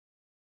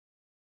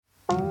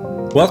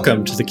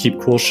Welcome to the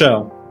Keep Cool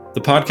Show,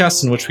 the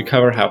podcast in which we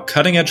cover how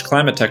cutting-edge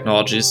climate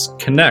technologies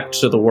connect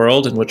to the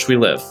world in which we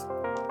live.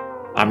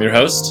 I'm your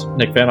host,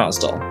 Nick Van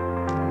Osdal.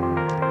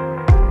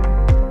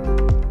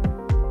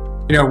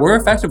 We're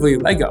effectively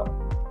Lego,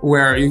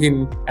 where you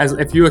can,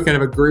 if you kind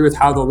of agree with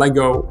how the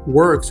Lego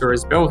works or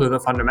is built or the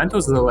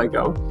fundamentals of the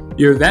Lego,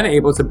 you're then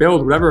able to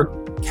build whatever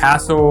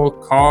castle,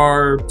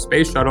 car,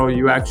 space shuttle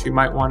you actually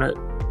might want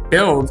to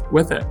build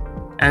with it.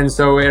 And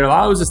so it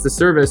allows us to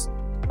service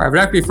private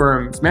equity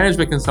firms,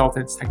 management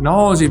consultants,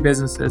 technology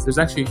businesses. There's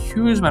actually a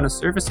huge amount of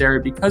surface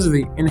area because of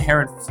the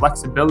inherent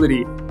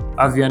flexibility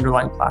of the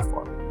underlying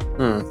platform.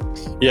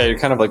 Yeah, you're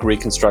kind of like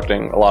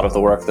reconstructing a lot of the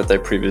work that they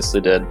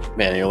previously did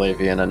manually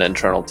via an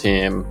internal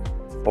team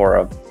or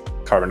a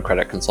carbon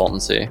credit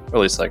consultancy, or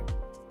at least like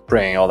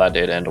bringing all that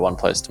data into one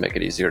place to make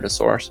it easier to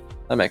source.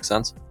 That makes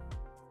sense.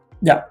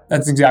 Yeah,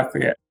 that's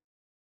exactly it.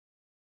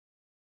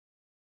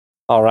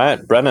 All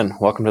right, Brennan,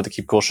 welcome to the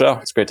Keep Cool Show.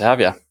 It's great to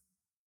have you.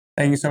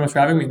 Thank you so much for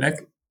having me,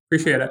 Nick.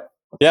 Appreciate it.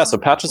 Yeah, so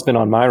Patch has been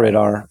on my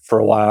radar for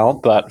a while,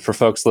 but for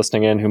folks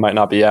listening in who might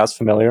not be as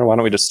familiar, why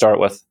don't we just start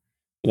with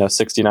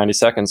 60, 90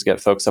 seconds, get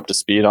folks up to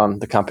speed on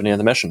the company and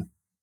the mission.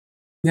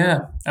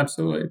 Yeah,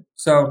 absolutely.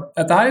 So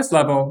at the highest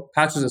level,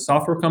 Patch is a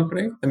software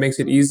company that makes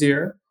it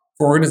easier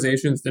for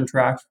organizations to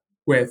interact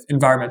with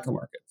environmental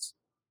markets.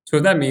 So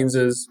what that means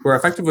is we're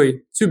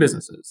effectively two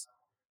businesses.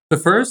 The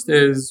first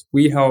is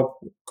we help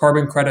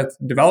carbon credit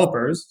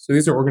developers. So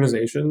these are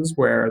organizations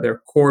where their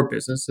core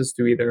business is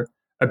to either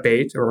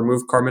abate or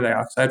remove carbon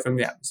dioxide from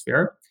the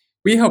atmosphere.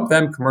 We help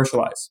them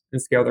commercialize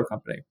and scale their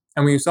company.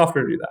 And we use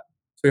software to do that.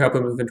 So we help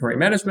them with inventory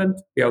management.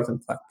 We help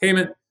them collect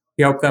payment.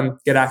 We help them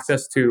get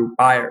access to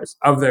buyers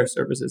of their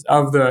services,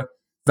 of the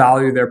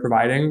value they're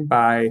providing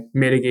by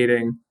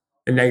mitigating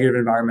the negative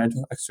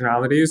environmental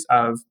externalities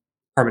of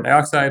carbon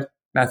dioxide,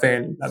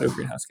 methane, and other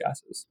greenhouse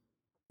gases.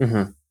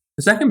 Mm-hmm.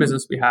 The second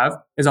business we have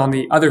is on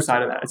the other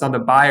side of that. It's on the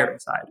buyer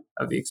side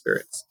of the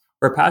experience,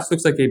 where Patch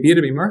looks like a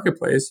B2B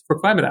marketplace for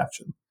climate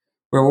action,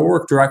 where we'll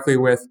work directly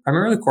with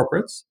primarily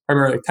corporates,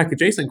 primarily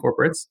tech-adjacent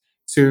corporates,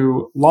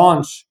 to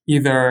launch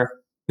either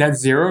net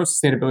zero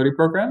sustainability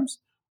programs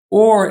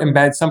or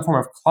embed some form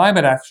of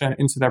climate action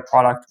into their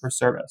product or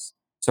service.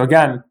 So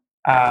again,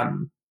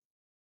 kind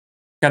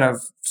of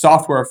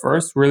software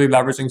first, really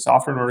leveraging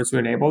software in order to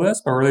enable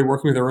this, but really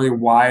working with a really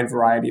wide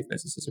variety of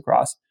businesses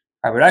across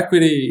private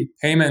equity,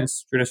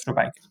 payments, traditional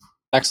banking.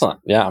 Excellent.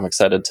 Yeah, I'm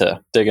excited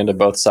to dig into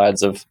both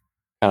sides of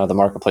kind of the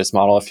marketplace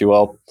model, if you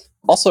will.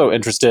 Also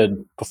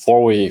interested,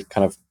 before we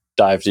kind of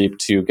dive deep,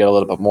 to get a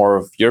little bit more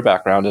of your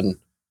background and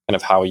kind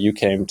of how you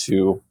came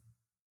to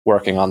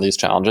working on these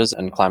challenges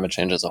and climate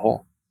change as a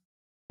whole.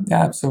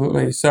 Yeah,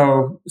 absolutely.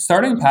 So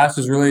starting Patch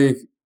was really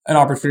an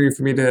opportunity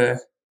for me to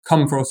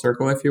come full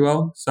circle, if you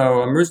will.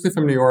 So I'm originally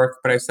from New York,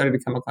 but I studied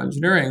chemical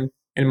engineering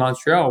in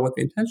Montreal with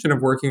the intention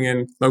of working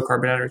in low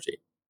carbon energy.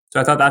 So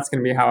I thought that's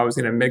going to be how I was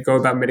going to go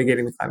about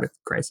mitigating the climate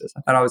crisis.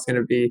 I thought I was going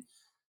to be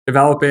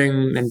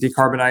developing and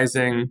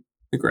decarbonizing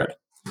the grid.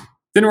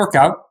 Didn't work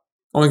out.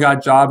 Only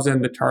got jobs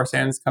in the tar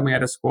sands coming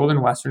out of school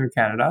in Western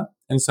Canada.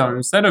 And so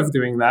instead of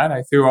doing that,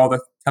 I threw all the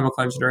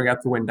chemical engineering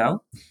out the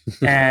window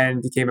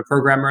and became a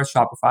programmer at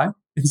Shopify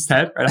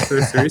instead, right after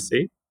the Series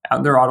C, out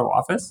in their Ottawa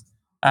office.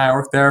 I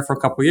worked there for a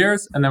couple of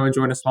years, and then we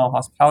joined a small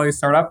hospitality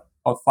startup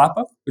called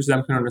Flatbook, which is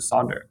then known as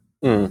Sonder.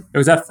 It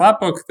was at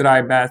Flatbook that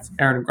I met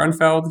Aaron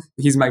Grunfeld.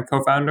 He's my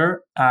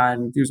co-founder,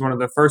 and he was one of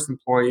the first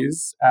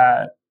employees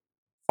at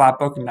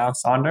Flatbook and now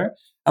Sonder.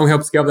 And we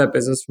helped scale that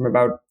business from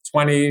about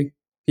 20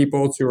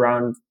 people to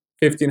around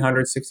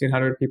 1,500,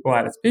 1,600 people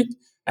at its peak.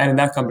 And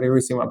that company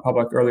recently went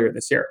public earlier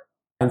this year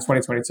in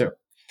 2022.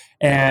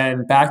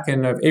 And back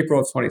in April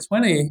of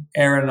 2020,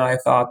 Aaron and I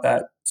thought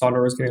that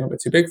Sonder was getting a little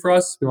bit too big for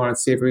us. We wanted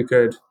to see if we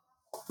could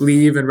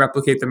leave and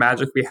replicate the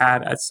magic we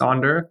had at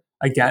Sonder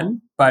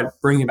again, but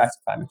bring it back to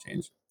climate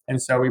change.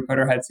 And so we put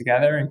our heads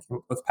together and came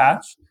up with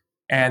Patch.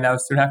 And that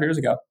was 2.5 years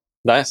ago.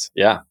 Nice.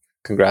 Yeah.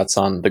 Congrats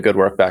on the good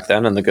work back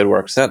then and the good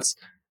work since.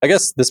 I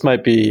guess this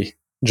might be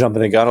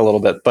jumping the gun a little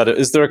bit, but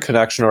is there a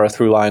connection or a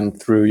through line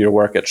through your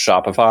work at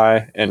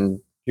Shopify and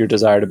your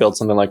desire to build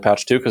something like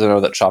Patch too? Because I know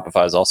that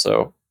Shopify is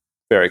also a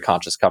very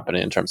conscious company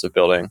in terms of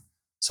building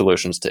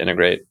solutions to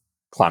integrate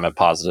climate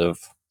positive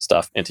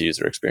stuff into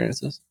user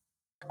experiences.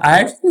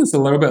 I actually think it's a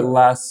little bit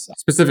less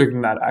specific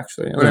than that,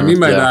 actually. What I mean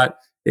by that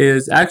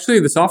is actually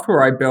the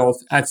software I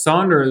built at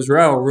Sonder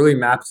Israel really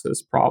maps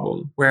this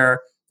problem,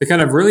 where the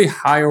kind of really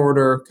high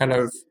order kind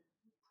of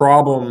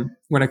problem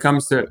when it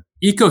comes to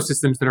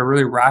ecosystems that are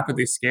really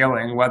rapidly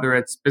scaling, whether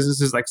it's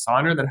businesses like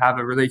Sonder that have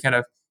a really kind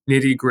of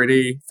nitty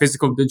gritty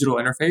physical digital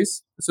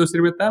interface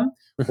associated with them,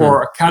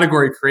 or a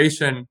category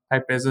creation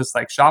type business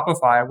like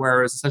Shopify,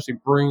 where it's essentially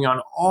bringing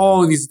on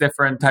all these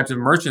different types of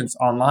merchants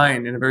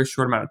online in a very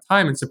short amount of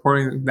time and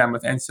supporting them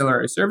with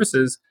ancillary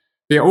services.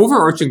 The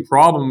overarching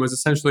problem was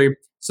essentially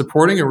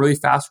supporting a really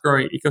fast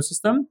growing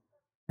ecosystem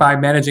by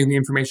managing the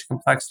information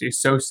complexity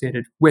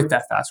associated with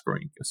that fast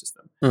growing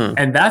ecosystem.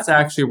 And that's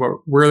actually what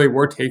really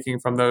we're taking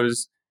from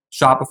those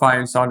Shopify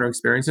and Sonder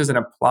experiences and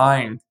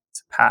applying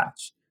to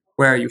Patch.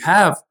 where you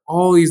have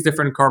all these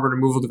different carbon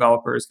removal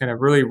developers kind of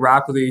really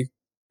rapidly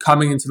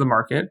coming into the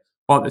market,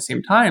 while at the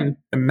same time,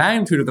 the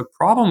magnitude of the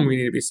problem we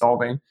need to be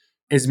solving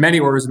is many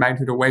orders of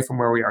magnitude away from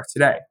where we are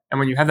today. And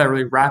when you have that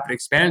really rapid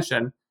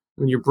expansion,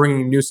 when you're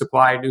bringing new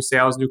supply, new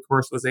sales, new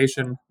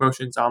commercialization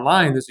motions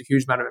online, there's a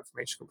huge amount of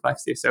information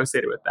complexity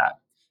associated with that.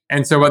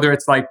 And so whether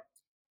it's like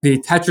the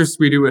Tetris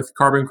we do with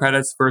carbon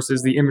credits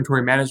versus the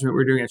inventory management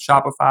we're doing at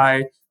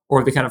Shopify,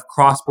 or the kind of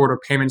cross-border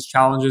payments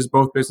challenges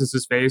both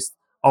businesses face,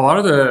 a lot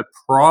of the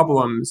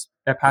problems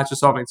that Patch is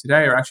solving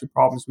today are actually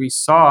problems we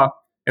saw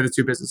in the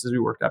two businesses we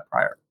worked at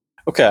prior.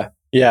 Okay.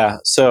 Yeah.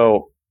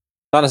 So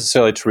not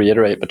necessarily to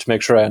reiterate, but to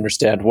make sure I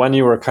understand, when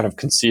you were kind of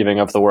conceiving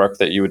of the work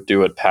that you would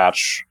do at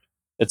Patch,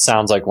 it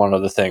sounds like one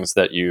of the things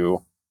that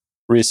you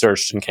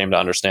researched and came to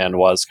understand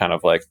was kind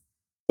of like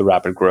the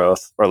rapid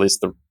growth, or at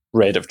least the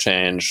rate of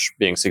change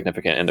being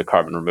significant in the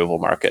carbon removal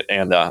market.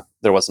 And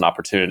there was an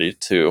opportunity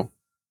to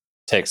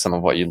take some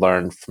of what you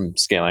learned from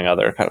scaling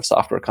other kind of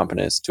software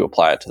companies to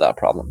apply it to that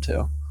problem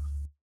too.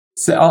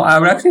 So I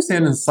would actually say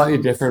it in a slightly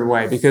different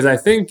way, because I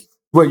think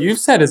what you've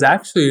said is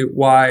actually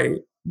why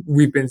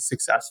we've been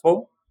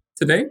successful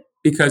today,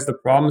 because the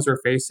problems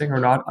we're facing are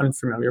not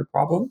unfamiliar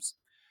problems.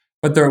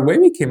 But the way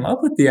we came up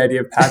with the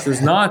idea of Patch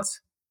was not,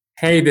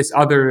 hey, this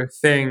other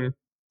thing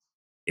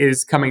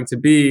is coming to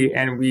be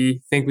and we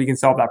think we can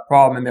solve that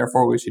problem and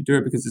therefore we should do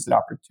it because it's an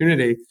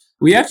opportunity.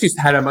 We actually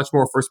had a much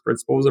more first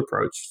principles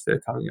approach to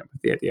coming up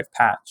with the idea of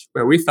Patch,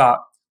 where we thought,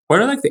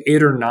 what are like the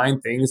 8 or 9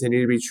 things that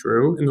need to be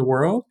true in the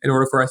world in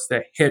order for us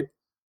to hit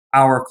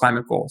our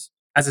climate goals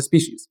as a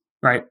species,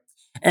 right?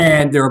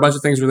 And there were a bunch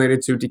of things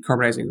related to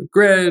decarbonizing the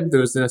grid.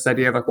 There was this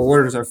idea of like, well,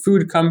 where does our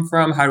food come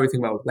from? How do we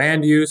think about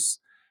land use?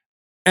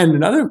 And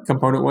another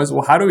component was,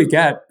 well, how do we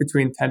get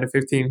between 10 to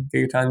 15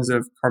 gigatons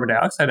of carbon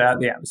dioxide out of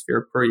the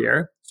atmosphere per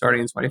year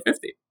starting in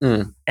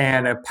 2050?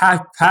 And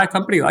a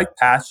company like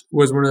Patch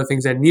was one of the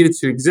things that needed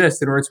to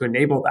exist in order to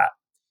enable that.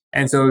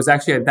 And so it was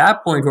actually at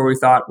that point where we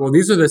thought, well,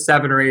 these are the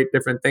 7 or 8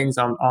 different things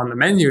on the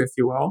menu, if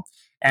you will.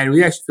 And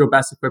we actually feel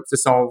best equipped to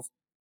solve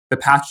the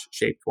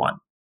patch-shaped one.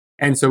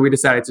 And so we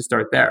decided to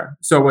start there.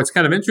 So what's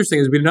kind of interesting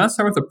is we did not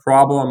start with a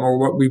problem or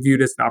what we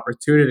viewed as an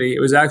opportunity. It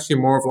was actually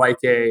more of like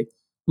a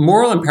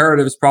moral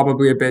imperative is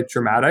probably a bit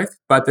dramatic,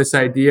 but this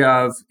idea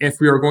of if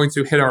we are going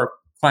to hit our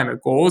climate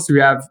goals, we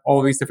have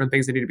all these different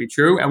things that need to be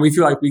true. And we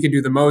feel like we can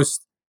do the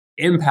most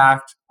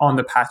impact on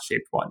the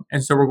patch-shaped one.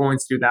 And so we're going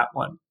to do that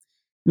one.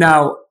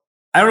 Now,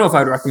 I don't know if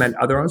I'd recommend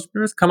other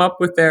entrepreneurs come up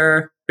with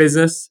their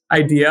business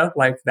idea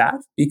like that,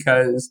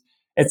 because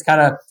it's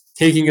kind of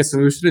taking a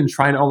solution and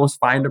trying to almost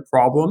find a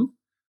problem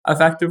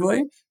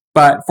effectively.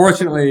 But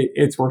fortunately,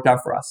 it's worked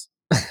out for us.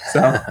 So,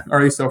 or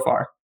at least so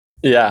far.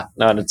 Yeah,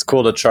 no, and it's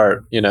cool to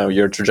chart,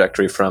 your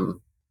trajectory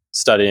from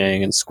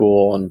studying in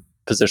school and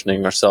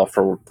positioning yourself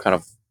for kind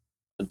of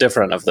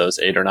different of those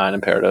 8 or 9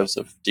 imperatives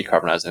of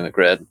decarbonizing the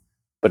grid.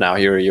 But now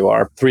here you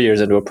are 3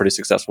 years into a pretty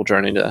successful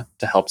journey to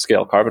help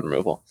scale carbon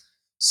removal.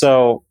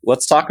 So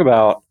let's talk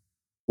about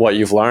what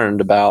you've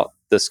learned about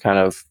this kind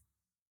of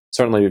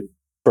certainly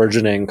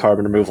burgeoning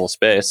carbon removal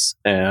space.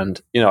 And,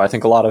 I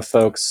think a lot of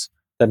folks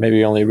that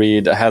maybe only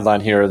read a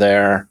headline here or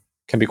there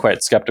can be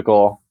quite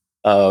skeptical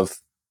of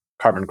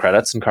carbon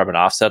credits and carbon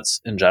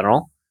offsets in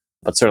general,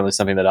 but certainly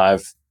something that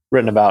I've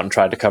written about and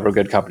tried to cover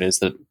good companies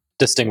that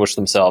distinguish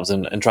themselves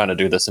in trying to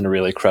do this in a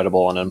really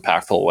credible and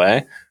impactful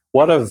way.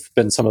 What have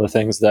been some of the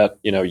things that,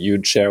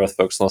 you'd share with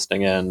folks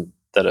listening in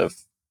that have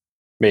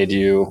made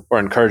you or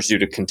encouraged you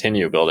to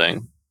continue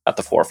building at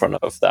the forefront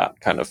of that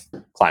kind of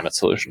climate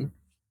solution?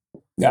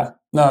 Yeah,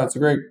 no, it's a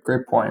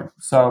great point.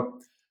 So,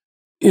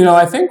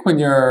 I think when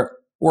you're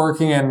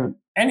working in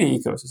any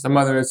ecosystem,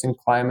 whether it's in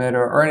climate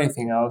or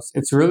anything else,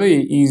 it's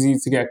really easy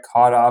to get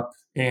caught up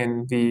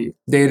in the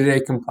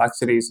day-to-day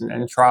complexities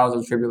and trials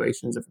and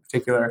tribulations of a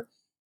particular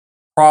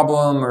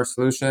problem or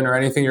solution or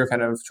anything you're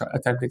kind of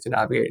attempting to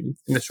navigate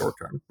in the short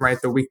term,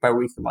 right? The week by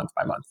week, the month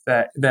by month,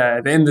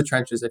 the in the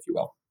trenches, if you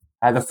will,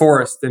 the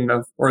forest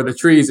or the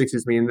trees,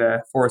 in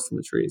the forest and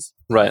the trees.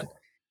 Right.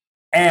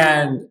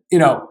 And,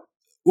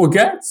 what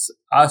gets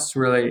us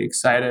really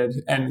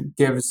excited and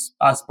keeps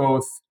us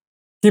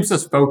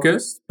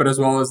focused, but as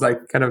well as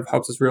like kind of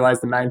helps us realize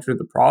the magnitude of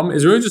the problem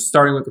is really just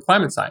starting with the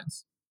climate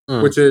science,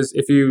 which is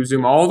if you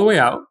zoom all the way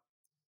out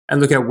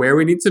and look at where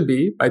we need to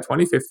be by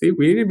 2050,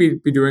 we need to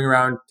be doing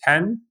around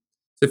 10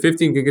 to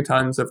 15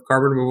 gigatons of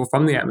carbon removal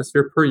from the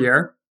atmosphere per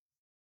year.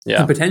 Yeah.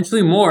 And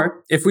potentially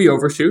more if we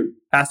overshoot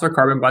past our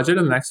carbon budget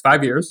in the next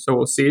 5 years. So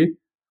we'll see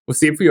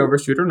if we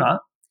overshoot or not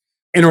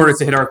in order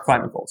to hit our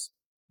climate goals.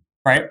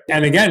 Right.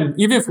 And again,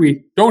 even if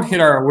we don't hit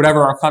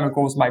whatever our climate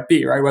goals might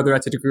be, right, whether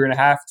that's 1.5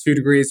 degrees, 2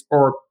 degrees,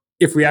 or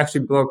if we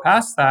actually blow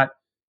past that,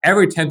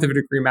 every 10th of a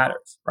degree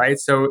matters. Right.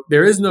 So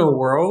there is no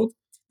world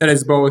that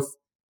is both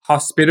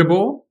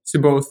hospitable to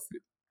both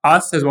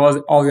us as well as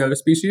all the other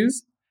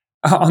species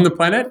on the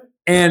planet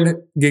and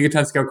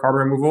gigaton scale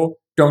carbon removal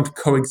don't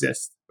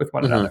coexist with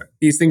one another.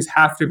 These things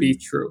have to be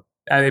true.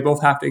 And they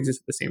both have to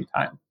exist at the same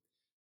time.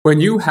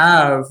 When you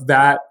have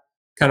that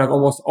kind of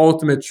almost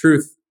ultimate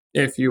truth,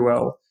 if you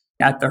will,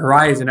 at the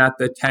horizon, at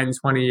the 10,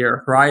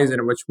 20-year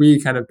horizon, which we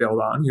kind of build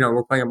on.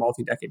 We're playing a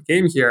multi-decade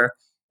game here.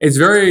 It's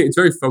very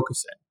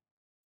focusing.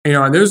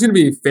 And there's going to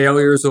be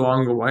failures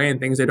along the way and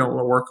things that don't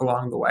work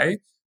along the way.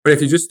 But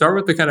if you just start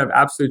with the kind of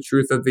absolute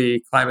truth of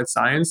the climate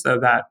science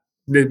that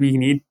we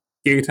need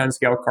gigaton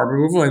scale carbon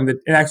removal and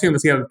actually on the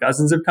scale of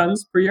dozens of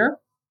tons per year,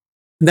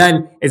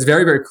 then it's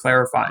very, very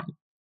clarifying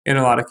in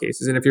a lot of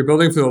cases. And if you're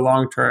building for the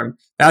long term,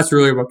 that's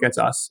really what gets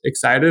us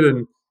excited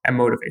and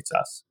motivates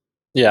us.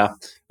 Yeah.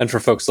 And for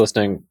folks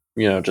listening,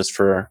 just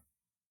for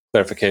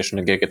clarification,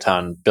 a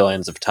gigaton,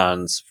 billions of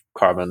tons of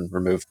carbon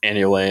removed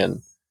annually.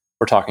 And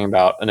we're talking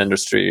about an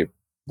industry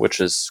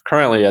which is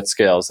currently at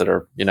scales that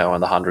are, in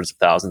the hundreds of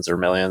thousands or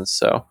millions.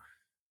 So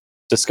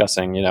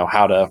discussing,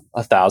 how to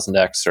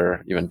 1,000x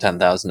or even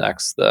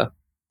 10,000x the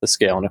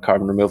scale in a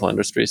carbon removal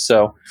industry.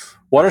 So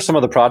what are some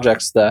of the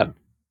projects that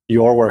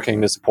you're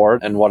working to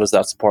support, and what does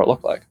that support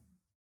look like?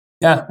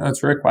 Yeah, that's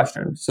a great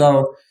question.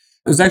 So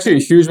there's actually a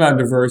huge amount of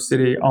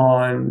diversity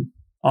on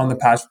the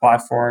Patch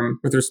platform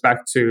with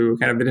respect to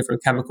kind of the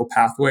different chemical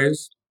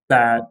pathways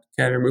that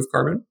can remove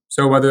carbon.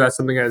 So whether that's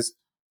something as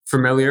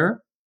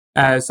familiar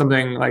as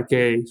something like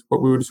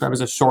what we would describe as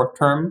a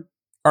short-term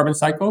carbon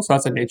cycle. So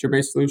that's a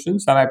nature-based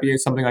solution. So that might be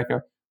something like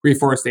a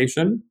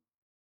reforestation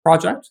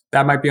project.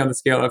 That might be on the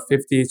scale of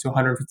 50 to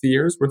 150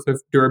 years worth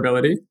of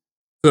durability.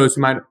 For those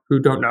who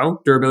don't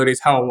know, durability is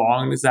how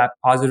long does that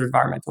positive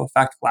environmental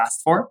effect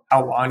last for?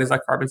 How long does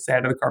that carbon stay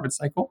out of the carbon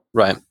cycle?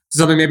 Right. So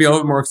something maybe a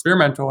little bit more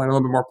experimental and a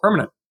little bit more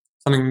permanent.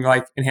 Something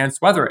like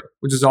enhanced weathering,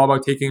 which is all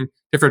about taking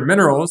different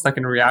minerals that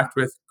can react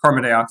with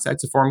carbon dioxide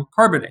to form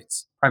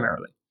carbonates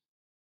primarily.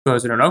 For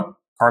those who don't know,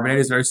 carbonate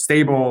is a very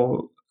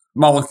stable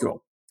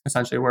molecule,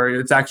 essentially, where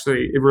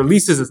it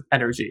releases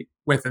energy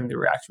within the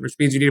reaction, which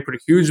means you need to put a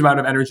huge amount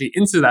of energy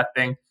into that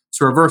thing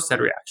to reverse that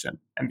reaction.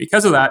 And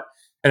because of that,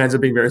 it ends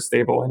up being very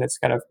stable in its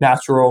kind of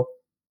natural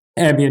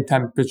ambient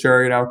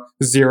temperature,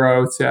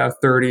 0 to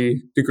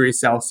 30 degrees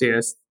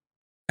Celsius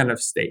kind of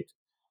state.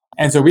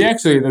 And so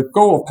the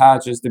goal of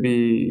Patch is to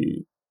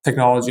be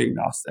technology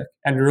agnostic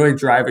and really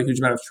drive a huge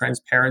amount of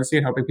transparency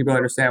and helping people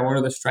understand what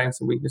are the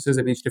strengths and weaknesses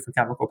of each different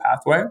chemical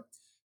pathway.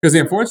 Because the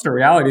unfortunate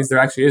reality is there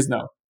actually is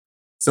no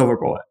silver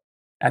bullet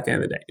at the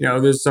end of the day.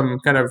 There's some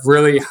kind of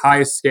really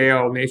high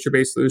scale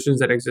nature-based solutions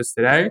that exist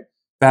today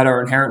that are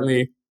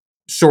inherently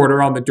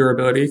shorter on the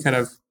durability kind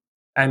of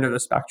end of the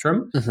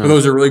spectrum. Mm-hmm. But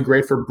those are really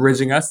great for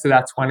bridging us to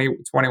that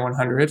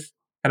 2100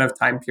 kind of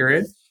time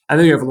period. And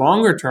then you have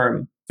longer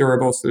term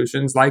durable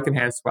solutions like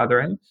enhanced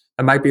weathering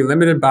that might be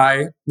limited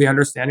by the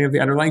understanding of the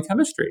underlying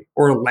chemistry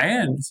or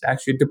land to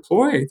actually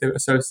deploy the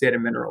associated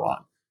mineral on.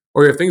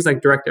 Or you have things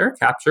like direct air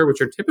capture, which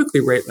are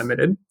typically rate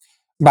limited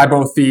by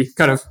both the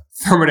kind of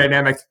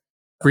thermodynamic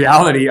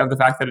reality of the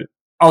fact that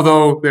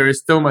although there is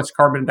still much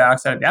carbon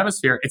dioxide in the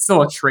atmosphere, it's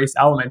still a trace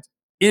element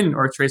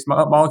or a trace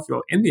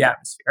molecule in the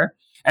atmosphere.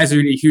 And so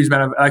you need a huge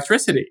amount of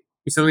electricity.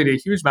 You still need a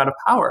huge amount of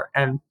power.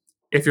 And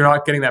if you're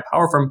not getting that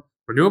power from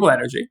renewable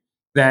energy,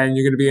 then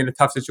you're going to be in a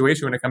tough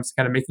situation when it comes to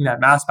kind of making that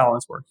mass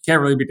balance work. You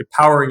can't really be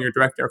powering your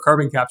direct air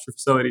carbon capture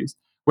facilities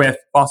with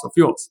fossil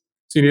fuels.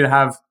 So you need to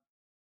have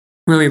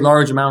really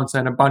large amounts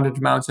and abundant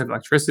amounts of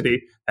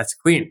electricity that's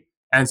clean.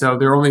 And so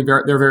there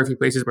are very few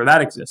places where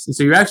that exists. And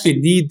so you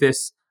actually need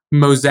this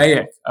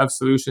mosaic of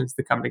solutions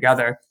to come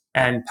together.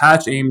 And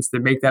Patch aims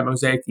to make that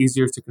mosaic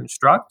easier to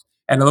construct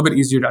and a little bit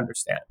easier to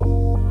understand.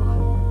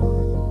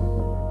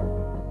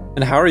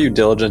 And how are you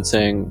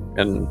diligencing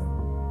and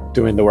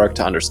doing the work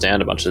to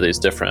understand a bunch of these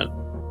different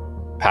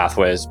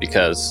pathways?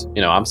 Because,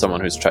 I'm someone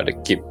who's tried to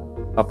keep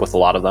up with a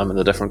lot of them in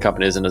the different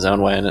companies in his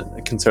own way, and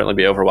it can certainly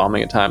be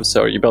overwhelming at times.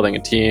 So are you building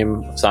a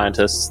team of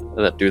scientists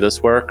that do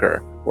this work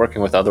or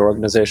working with other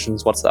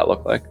organizations? What's that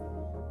look like?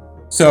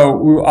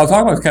 So I'll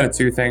talk about kind of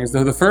two things.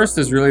 The first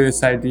is really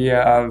this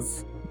idea of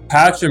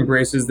Patch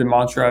embraces the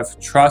mantra of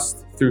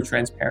trust through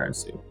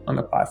transparency on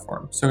the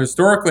platform. So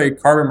historically,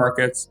 carbon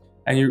markets,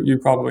 and you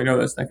probably know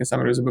this, like as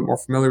someone who's a bit more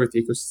familiar with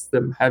the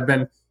ecosystem, have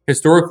been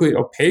historically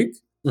opaque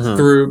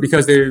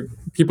because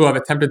people have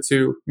attempted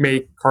to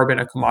make carbon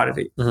a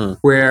commodity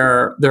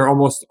where they're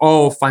almost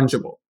all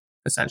fungible,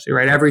 essentially,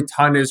 right? Every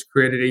ton is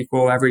created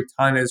equal. Every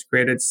ton is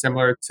created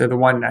similar to the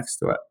one next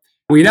to it.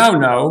 We now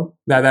know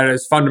that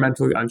is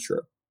fundamentally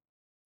untrue,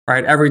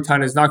 right? Every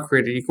ton is not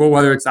created equal,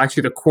 whether it's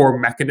actually the core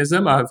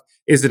mechanism of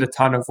is it a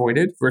ton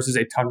avoided versus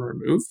a ton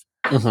removed,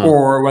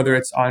 or whether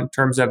it's on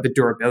terms of the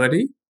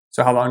durability.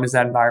 So how long does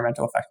that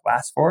environmental effect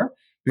last for?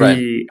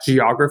 The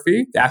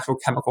geography, the actual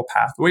chemical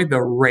pathway,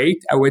 the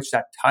rate at which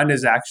that ton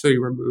is actually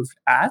removed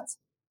at,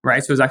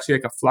 right? So it's actually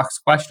like a flux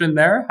question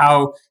there.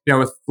 How,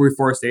 with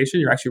reforestation,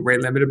 you're actually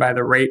rate limited by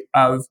the rate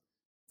of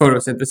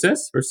photosynthesis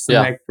versus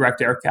something like direct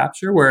air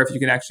capture, where if you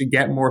can actually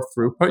get more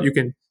throughput, you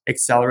can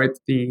accelerate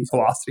the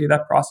velocity of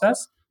that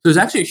process. So there's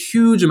actually a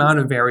huge amount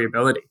of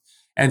variability.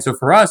 And so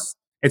for us,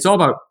 it's all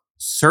about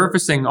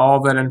surfacing all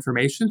of that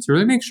information to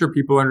really make sure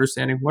people are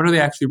understanding what are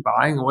they actually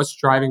buying and what's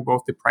driving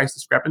both the price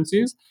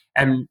discrepancies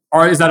and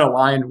is that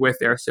aligned with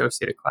their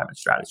associated climate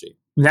strategy.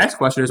 The next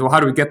question is, well, how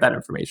do we get that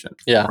information?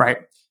 Right.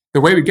 The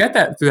way we get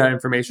that through that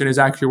information is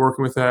actually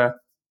working with a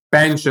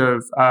bench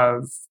of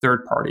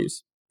third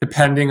parties,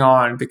 depending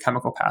on the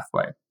chemical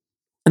pathway.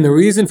 And the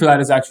reason for that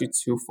is actually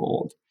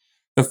twofold.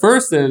 The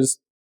first is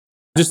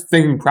just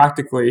thinking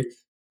practically,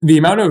 the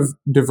amount of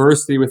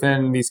diversity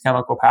within these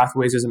chemical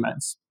pathways is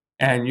immense.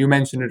 And you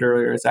mentioned it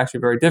earlier, it's actually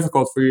very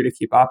difficult for you to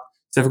keep up.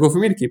 It's difficult for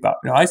me to keep up.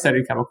 I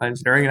studied chemical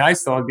engineering and I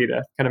still need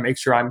to kind of make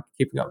sure I'm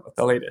keeping up with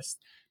the latest.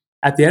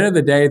 At the end of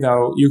the day,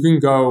 though, you can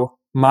go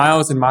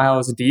miles and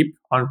miles deep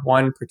on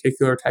one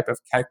particular type of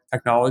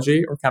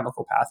technology or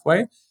chemical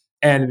pathway,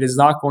 and it is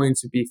not going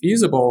to be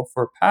feasible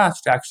for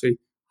Patch to actually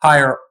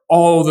hire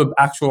all the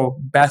actual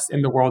best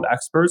in the world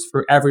experts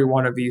for every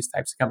one of these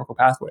types of chemical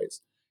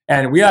pathways.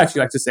 And we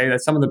actually like to say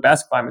that some of the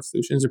best climate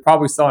solutions are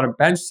probably still on a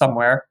bench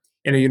somewhere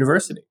in a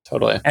university.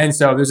 Totally. And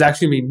so there's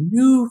actually going to be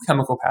new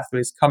chemical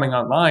pathways coming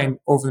online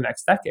over the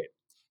next decade.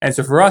 And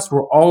so for us,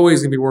 we're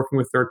always going to be working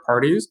with third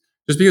parties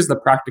just because of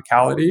the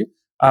practicality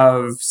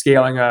of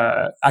scaling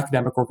a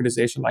academic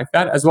organization like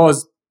that, as well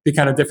as the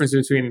kind of difference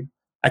between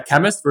a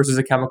chemist versus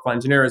a chemical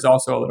engineer is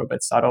also a little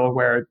bit subtle,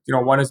 where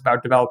one is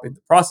about developing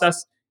the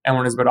process and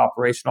one is about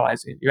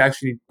operationalizing. You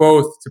actually need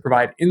both to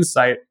provide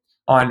insight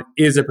on,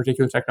 is a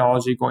particular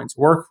technology going to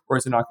work or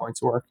is it not going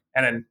to work?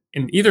 And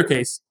in either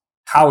case,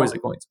 how is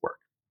it going to work?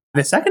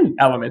 The second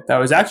element,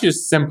 though, is actually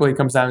just simply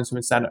comes down to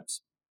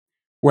incentives,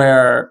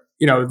 where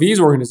these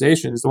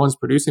organizations, the ones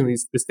producing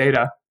this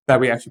data that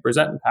we actually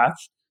present in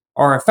Patch,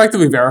 are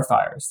effectively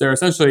verifiers. They're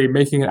essentially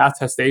making an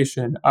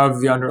attestation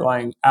of the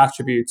underlying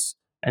attributes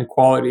and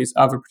qualities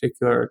of a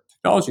particular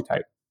technology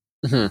type.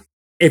 Mm-hmm.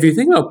 If you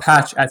think about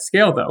Patch at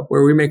scale, though,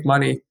 where we make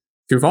money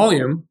through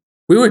volume,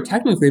 we would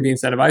technically be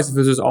incentivized if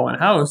this was all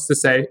in-house to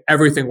say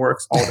everything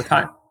works all the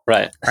time.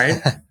 Right.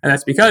 And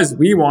that's because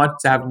we want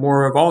to have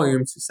more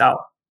volume to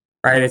sell.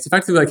 Right? It's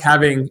effectively like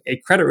having a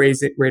credit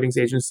ratings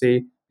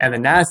agency and the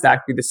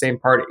NASDAQ be the same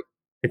party.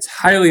 It's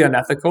highly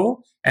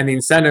unethical and the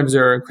incentives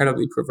are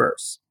incredibly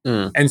perverse.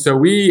 And so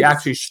we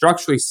actually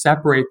structurally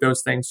separate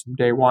those things from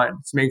day one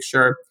to make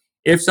sure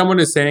if someone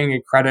is saying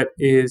a credit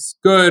is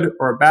good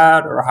or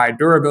bad or high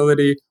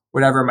durability,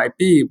 whatever it might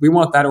be, we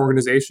want that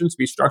organization to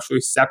be structurally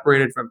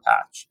separated from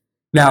Patch.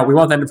 Now, we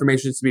want that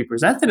information to be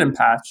presented in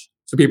Patch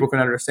so people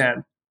can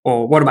understand,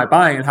 well, what am I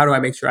buying and how do I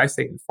make sure I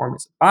stay informed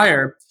as a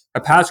buyer?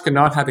 A Patch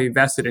cannot have a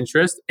vested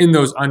interest in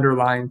those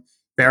underlying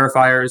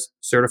verifiers,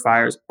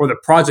 certifiers, or the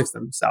projects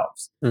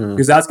themselves,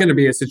 because that's going to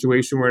be a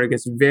situation where it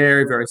gets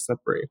very, very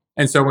slippery.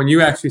 And so when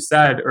you actually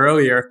said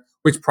earlier,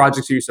 which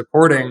projects are you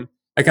supporting?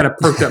 I kind of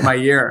perked up my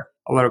ear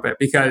a little bit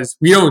because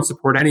we don't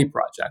support any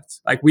project.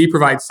 Like we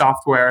provide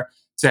software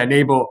to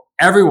enable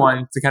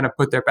everyone to kind of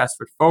put their best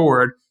foot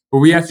forward, but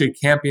we actually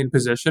can't be in a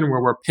position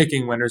where we're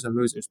picking winners and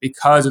losers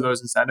because of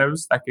those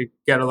incentives that could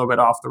get a little bit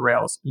off the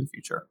rails in the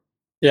future.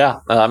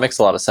 Yeah, that makes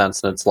a lot of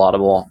sense and it's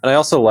laudable. And I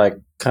also like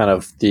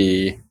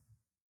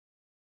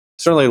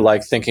certainly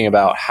like thinking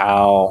about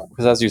how,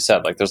 because as you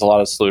said, like there's a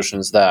lot of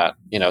solutions that,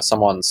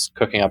 someone's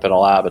cooking up in a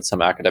lab at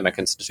some academic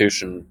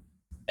institution.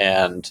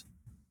 And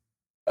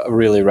a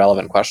really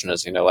relevant question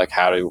is, like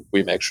how do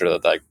we make sure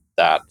that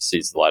that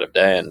sees the light of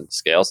day and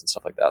scales and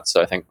stuff like that?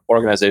 So I think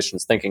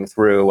organizations thinking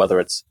through whether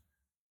it's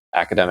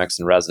academics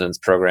and residence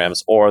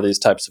programs or these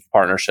types of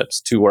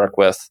partnerships to work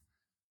with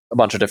a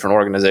bunch of different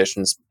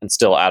organizations and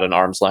still at an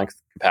arm's length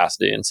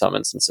capacity in some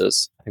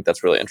instances. I think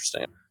that's really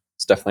interesting.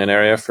 It's definitely an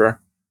area for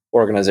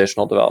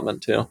organizational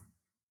development too.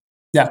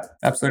 Yeah,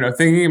 absolutely. No,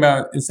 thinking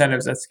about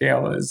incentives at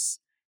scale is,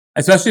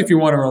 especially if you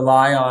want to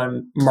rely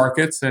on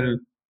markets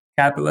and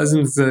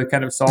capitalism to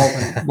kind of solve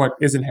what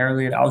is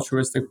inherently an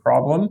altruistic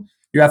problem,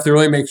 you have to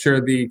really make sure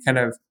the kind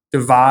of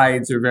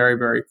divides are very,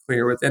 very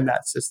clear within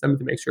that system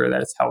to make sure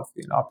that it's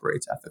healthy and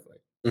operates ethically.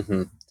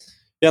 Mm-hmm.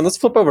 Yeah, and let's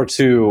flip over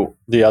to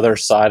the other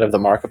side of the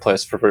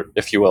marketplace,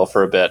 if you will,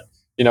 for a bit.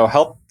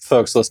 Help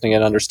folks listening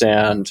in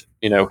understand,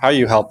 how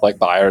you help like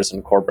buyers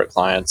and corporate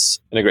clients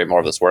integrate more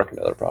of this work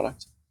into their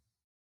products.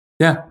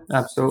 Yeah,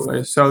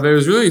 absolutely. So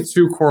there's really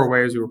two core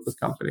ways we work with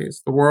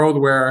companies. The world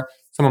where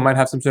someone might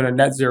have some sort of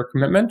net zero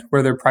commitment,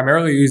 where they're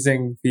primarily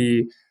using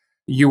the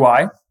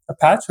UI of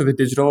Patch, or the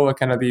digital,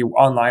 kind of the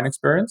online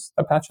experience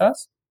that Patch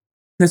has.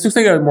 This looks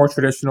like a more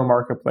traditional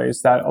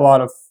marketplace that a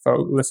lot of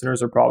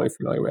listeners are probably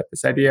familiar with.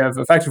 This idea of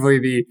effectively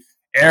the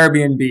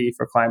Airbnb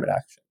for climate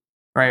action,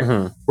 right?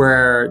 Mm-hmm.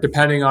 Where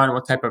depending on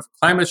what type of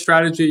climate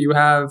strategy you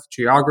have,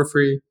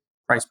 geography,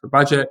 price per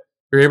budget,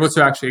 you're able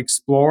to actually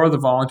explore the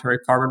voluntary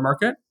carbon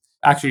market,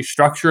 actually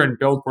structure and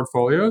build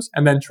portfolios,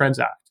 and then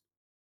transact.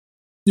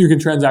 You can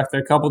transact in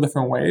a couple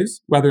different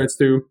ways, whether it's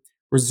through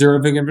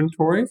reserving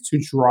inventory to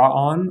draw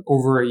on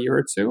over a year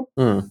or two,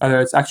 whether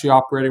it's actually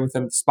operating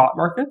within the spot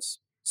markets.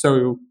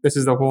 So this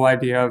is the whole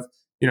idea of,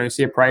 you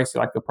see a price,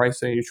 you like the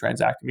price, and you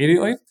transact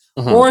immediately,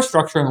 or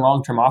structuring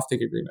long-term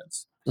offtake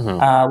agreements,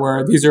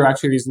 where these are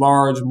actually these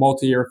large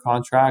multi-year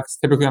contracts,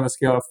 typically on the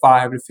scale of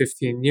 5 to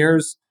 15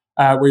 years,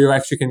 where you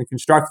actually can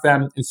construct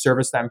them and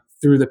service them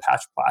through the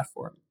Patch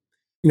platform.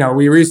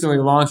 We recently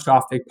launched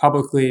offtake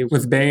publicly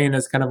with Bain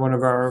as kind of one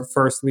of our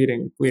first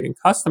leading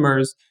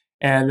customers.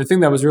 And the thing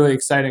that was really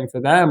exciting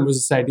for them was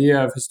this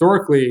idea of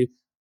historically,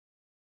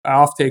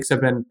 offtakes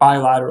have been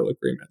bilateral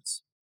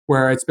agreements,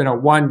 where it's been a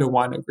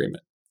one-to-one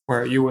agreement,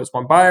 where you as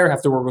one buyer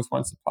have to work with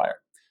one supplier.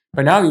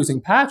 But now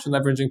using Patch and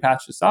leveraging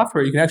Patch's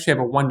software, you can actually have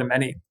a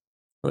one-to-many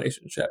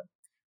relationship,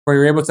 where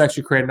you're able to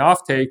actually create an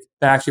offtake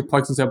that actually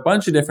plugs into a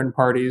bunch of different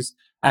parties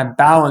and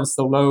balance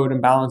the load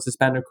and balance the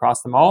spend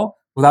across them all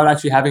without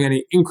actually having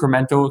any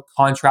incremental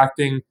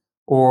contracting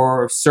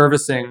or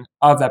servicing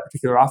of that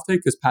particular offtake,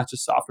 because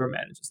Patch's software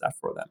manages that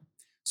for them.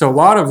 So a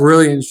lot of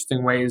really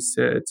interesting ways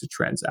to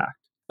transact.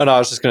 And I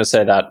was just going to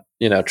say that,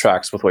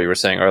 tracks with what you were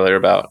saying earlier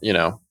about,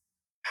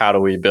 how do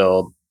we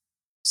build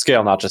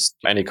scale, not just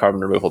any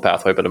carbon removal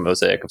pathway, but a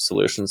mosaic of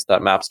solutions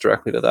that maps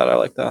directly to that. I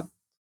like that.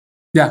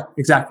 Yeah,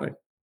 exactly.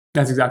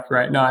 That's exactly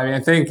right. No, I mean, I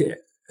think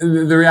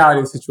the reality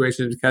of the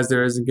situation is because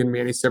there isn't going to be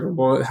any silver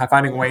bullet,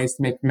 finding ways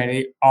to make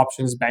many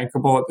options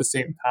bankable at the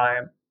same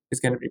time is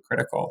going to be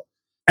critical.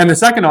 And the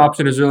second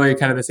option is really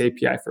kind of this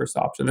API first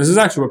option. This is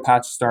actually what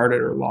Patch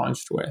started or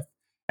launched with.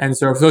 And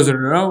so for those that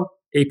don't know,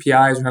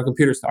 APIs are how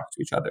computers talk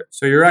to each other.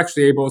 So you're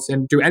actually able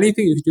to do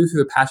anything you can do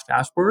through the Patch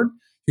dashboard,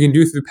 you can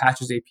do through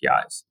Patch's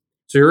APIs.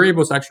 So you're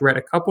able to actually write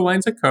a couple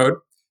lines of code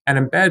and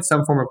embed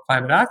some form of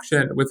climate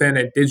action within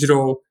a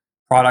digital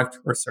product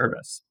or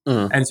service.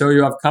 And so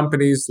you have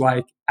companies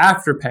like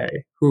Afterpay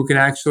who can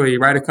actually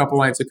write a couple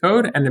lines of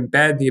code and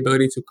embed the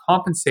ability to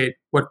compensate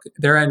what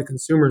their end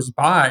consumers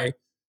buy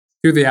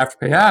through the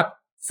Afterpay app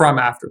from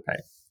Afterpay,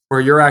 where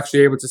you're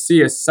actually able to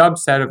see a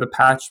subset of the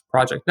Patch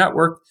project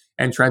network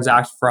and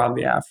transact from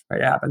the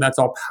Afterpay app. And that's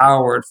all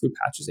powered through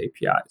Patch's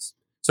APIs.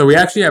 So we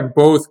actually have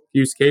both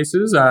use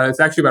cases. It's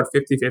actually about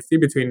 50-50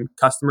 between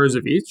customers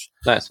of each.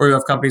 Nice. Where you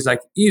have companies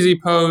like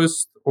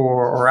EasyPost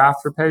or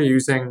Afterpay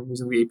using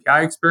the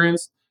API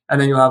experience. And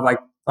then you'll have like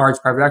large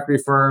private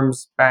equity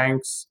firms,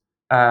 banks,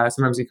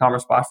 sometimes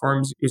e-commerce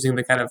platforms using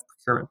the kind of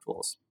procurement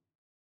tools.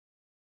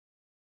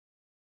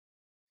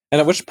 And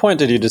at which point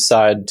did you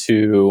decide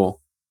to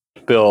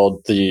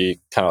build the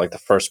kind of like the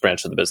first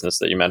branch of the business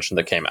that you mentioned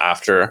that came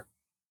after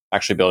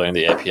actually building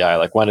the API?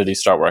 Like when did you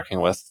start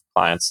working with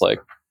clients like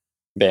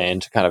Bain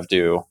to kind of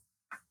do,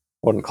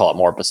 wouldn't call it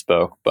more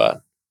bespoke,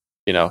 but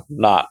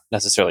not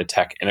necessarily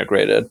tech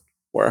integrated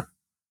work?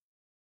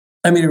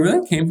 I mean, it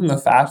really came from the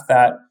fact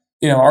that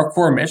our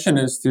core mission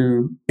is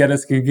to get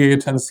us to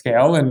gigaton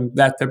scale, and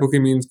that typically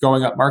means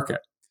going up market.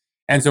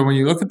 And so when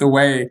you look at the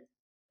way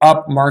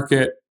up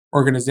market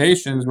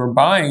organizations were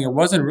buying, it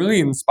wasn't really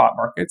in spot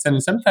markets, and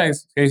in some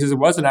cases, it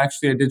wasn't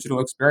actually a digital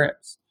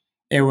experience.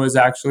 It was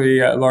actually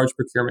a large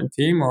procurement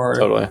team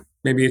or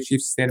maybe a chief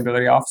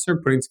sustainability officer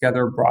putting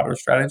together a broader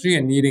strategy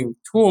and needing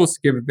tools to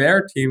give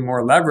their team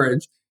more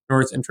leverage in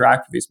order to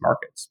interact with these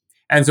markets.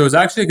 And so it was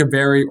actually like a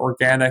very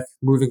organic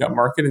moving up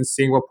market and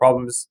seeing what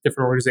problems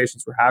different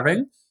organizations were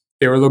having.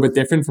 They were a little bit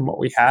different from what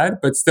we had,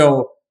 but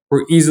still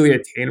were easily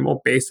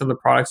attainable based on the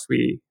products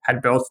we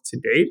had built to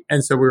date.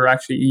 And so we were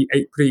actually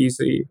pretty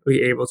easily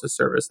able to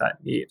service that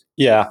need.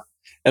 Yeah.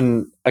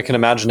 And I can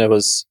imagine it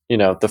was,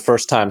 the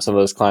first time some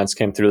of those clients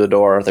came through the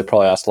door, they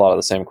probably asked a lot of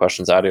the same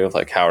questions I do of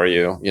like, how are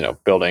you,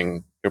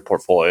 building your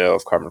portfolio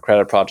of carbon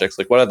credit projects?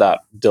 Like, what did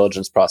that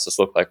diligence process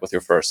look like with your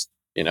first,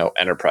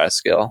 enterprise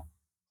scale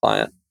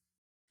client?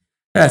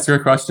 Yeah, that's a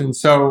great question.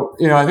 So,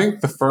 I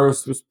think the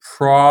first was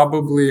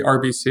probably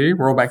RBC,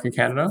 Royal Bank of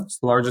Canada. It's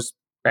the largest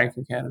bank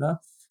in Canada.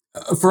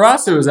 For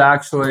us, it was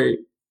actually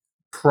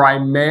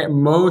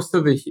most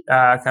of the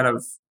kind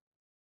of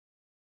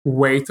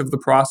weight of the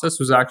process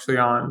was actually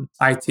on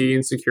IT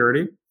and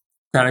security,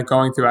 kind of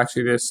going through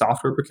actually the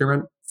software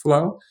procurement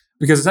flow.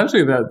 Because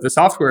essentially the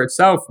software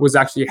itself was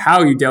actually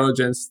how you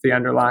diligence the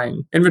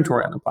underlying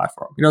inventory on the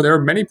platform. There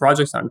are many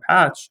projects on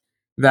Patch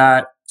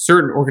that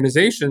certain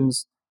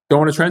organizations don't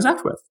want to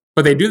transact with,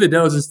 but they do the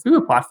diligence through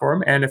the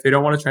platform. And if they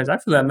don't want to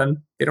transact with them,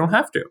 then they don't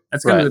have to.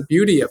 That's kind of the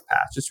beauty of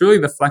Patch. It's really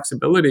the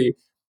flexibility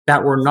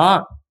that we're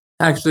not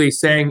actually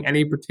saying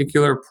any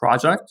particular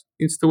project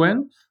needs to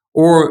win,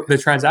 or the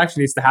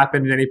transaction needs to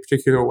happen in any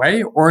particular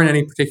way or in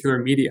any particular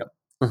medium.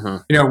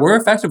 We're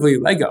effectively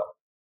Lego,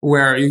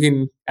 where you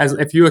can, as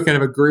if you kind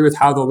of agree with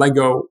how the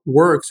Lego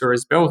works or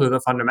is built or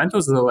the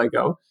fundamentals of the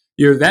Lego,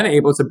 you're then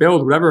able to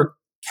build whatever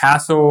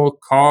castle,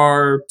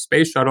 car,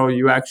 space shuttle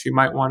you actually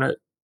might want to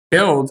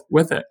build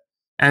with it.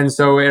 And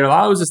so it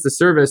allows us to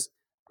service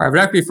private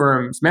equity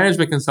firms,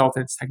 management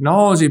consultants,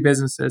 technology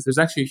businesses. There's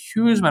actually a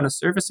huge amount of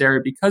surface area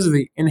because of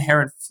the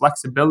inherent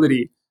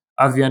flexibility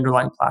of the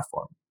underlying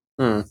platform.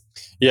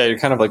 Yeah, you're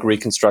kind of like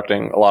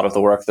reconstructing a lot of the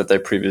work that they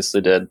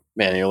previously did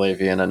manually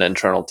via an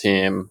internal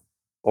team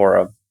or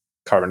a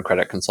carbon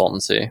credit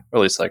consultancy, or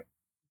at least like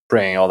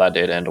bringing all that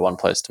data into one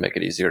place to make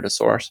it easier to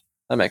source.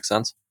 That makes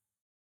sense.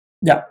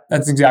 Yeah,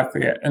 that's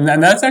exactly it. And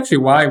that's actually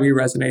why we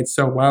resonate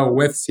so well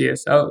with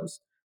CSOs,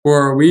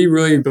 where we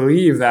really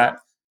believe that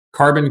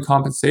carbon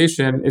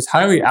compensation is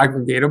highly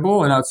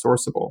aggregatable and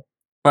outsourceable.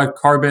 But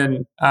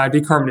carbon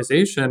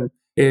decarbonization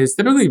is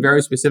typically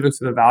very specific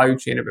to the value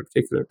chain of a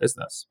particular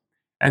business.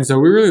 And so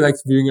we really like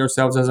viewing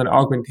ourselves as an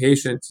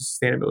augmentation to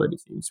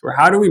sustainability teams, where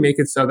how do we make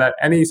it so that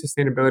any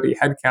sustainability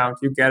headcount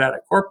you get at a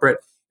corporate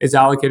is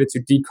allocated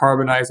to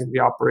decarbonizing the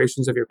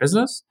operations of your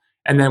business,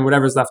 And then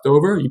whatever's left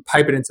over, you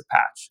pipe it into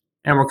Patch.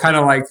 And we're kind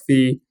of like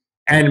the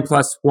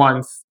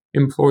N+1th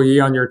employee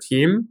on your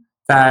team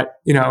that,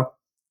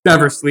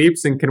 never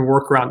sleeps and can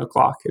work around the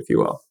clock, if you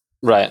will.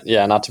 Right.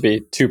 Yeah. Not to be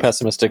too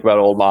pessimistic about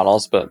old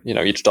models, but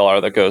each dollar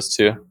that goes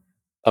to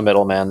a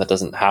middleman that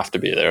doesn't have to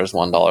be there is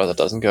 $1 that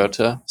doesn't go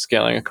to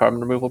scaling a carbon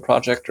removal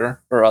project or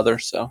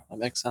others. So that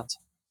makes sense.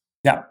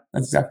 Yeah,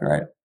 that's exactly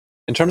right.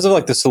 In terms of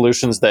like the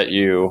solutions that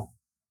you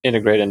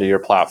integrate into your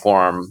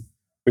platform,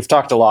 we've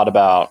talked a lot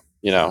about,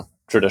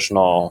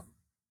 traditional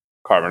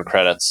carbon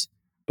credits,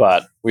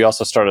 but we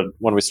also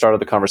when we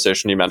started the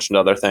conversation, you mentioned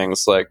other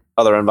things like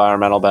other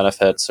environmental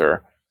benefits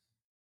or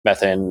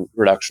methane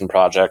reduction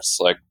projects.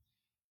 Like,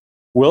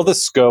 will the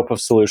scope of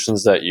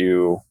solutions that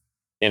you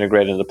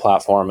integrate into the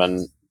platform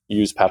and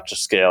use Patch to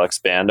scale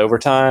expand over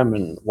time?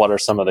 And what are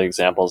some of the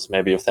examples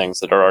maybe of things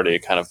that are already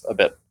kind of a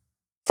bit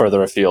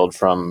further afield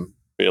from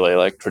really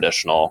like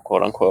traditional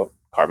quote unquote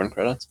carbon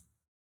credits?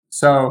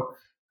 So,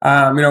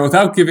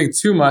 without giving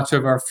too much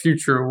of our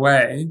future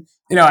away,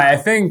 I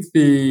think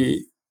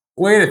the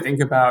way to think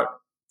about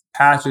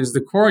Patch is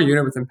the core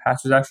unit within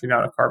Patch is actually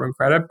not a carbon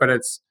credit, but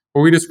it's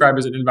what we describe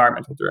as an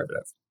environmental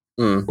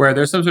derivative, where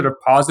there's some sort of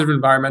positive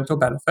environmental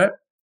benefit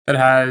that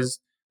has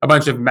a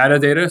bunch of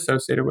metadata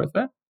associated with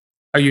it,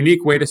 a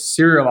unique way to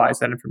serialize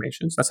that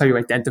information. So that's how you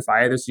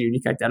identify it. There's a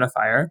unique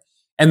identifier.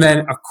 And then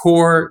a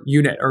core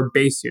unit or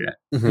base unit.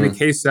 In the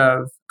case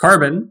of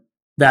carbon,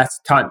 that's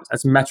tons,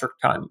 that's metric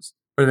tons.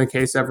 But in the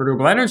case of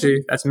renewable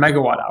energy, that's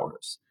megawatt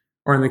hours.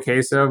 Or in the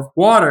case of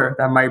water,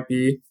 that might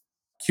be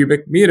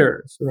cubic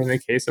meters. Or in the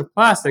case of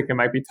plastic, it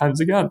might be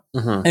tons again.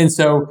 And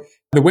so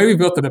the way we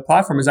built the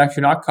platform is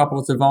actually not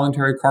coupled to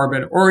voluntary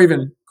carbon or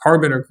even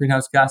carbon or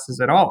greenhouse gases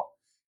at all.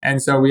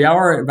 And so we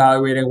are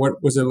evaluating what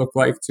does it look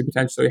like to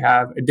potentially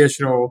have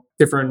additional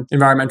different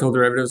environmental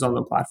derivatives on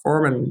the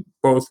platform, and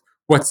both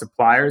what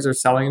suppliers are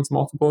selling into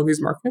multiple of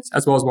these markets,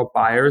 as well as what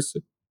buyers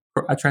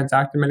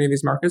transact in many of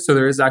these markets. So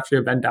there is actually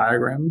a Venn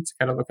diagram to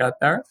kind of look at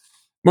there.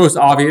 Most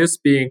obvious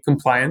being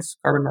compliance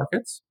carbon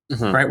markets,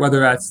 right? Whether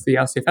that's the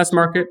LCFS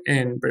market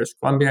in British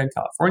Columbia and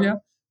California,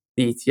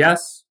 the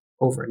ETS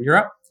over in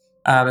Europe,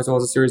 as well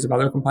as a series of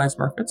other compliance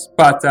markets.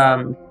 But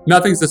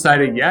nothing's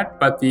decided yet,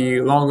 but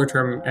the longer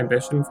term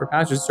ambition for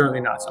Patch is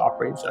certainly not to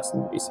operate just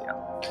in the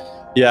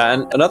BCM. Yeah,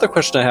 and another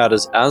question I had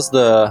is, as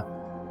the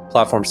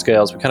platform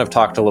scales, we kind of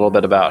talked a little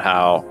bit about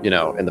how,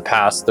 in the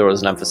past there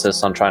was an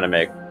emphasis on trying to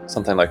make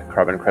something like a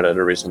carbon credit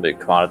a reasonably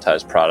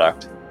commoditized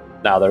product.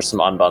 Now there's some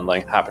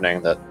unbundling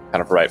happening that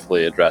kind of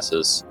rightfully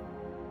addresses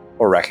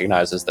or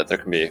recognizes that there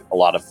can be a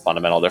lot of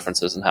fundamental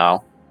differences in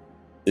how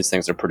these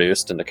things are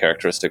produced and the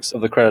characteristics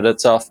of the credit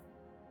itself.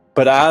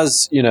 But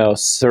as,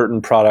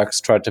 certain products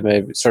start to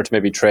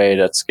maybe trade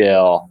at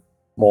scale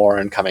more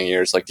in coming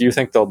years, like, do you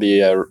think there'll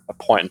be a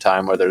point in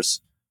time where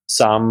there's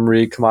some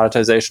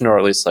recommoditization, or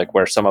at least like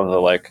where some of the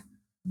like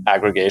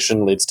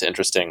aggregation leads to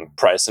interesting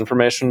price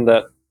information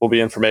that will be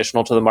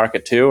informational to the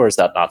market too? Or is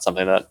that not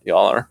something that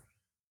y'all are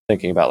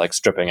thinking about, like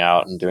stripping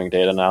out and doing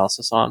data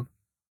analysis on?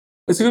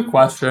 It's a good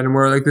question.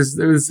 Where like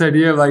this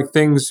idea of like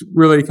things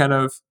really kind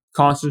of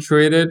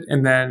concentrated,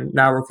 and then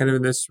now we're kind of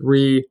in this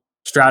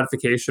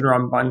stratification or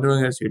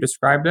unbundling as you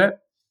described it.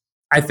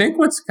 I think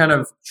what's kind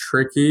of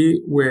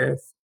tricky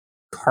with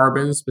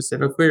carbon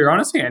specifically, or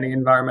honestly any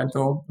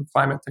environmental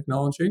climate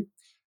technology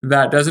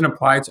that doesn't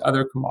apply to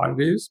other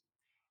commodities,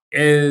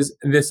 is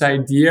this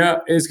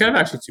idea is kind of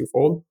actually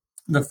twofold.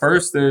 The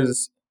first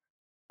is,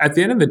 at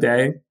the end of the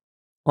day,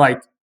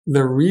 like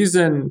the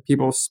reason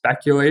people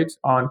speculate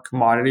on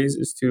commodities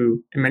is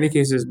to, in many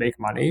cases, make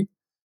money,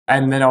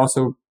 and then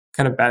also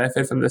kind of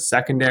benefit from the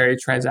secondary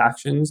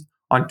transactions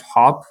on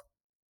top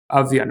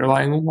of the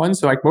underlying one.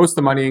 So like most of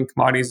the money in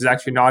commodities is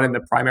actually not in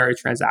the primary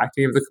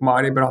transacting of the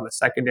commodity, but on the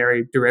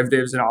secondary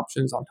derivatives and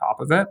options on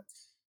top of it.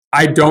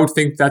 I don't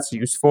think that's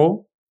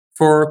useful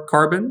for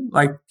carbon.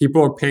 Like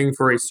people are paying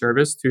for a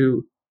service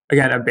to,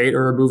 again, abate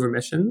or remove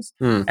emissions.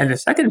 And the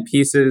second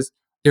piece is,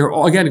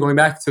 again, going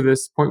back to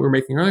this point we were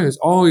making earlier, there's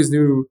always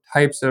new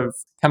types of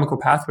chemical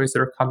pathways that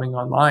are coming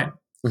online.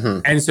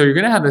 And so you're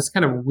going to have this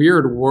kind of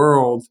weird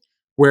world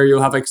where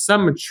you'll have like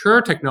some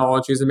mature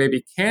technologies that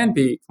maybe can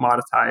be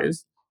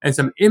commoditized and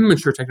some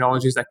immature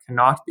technologies that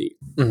cannot be.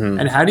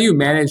 And how do you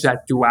manage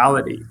that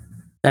duality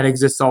that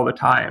exists all the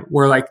time?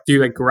 Where like, do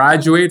you like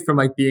graduate from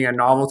like being a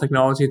novel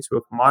technology to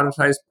a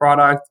commoditized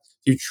product?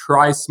 Do you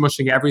try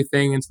smushing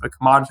everything into the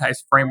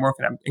commoditized framework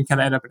and kind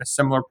of end up in a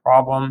similar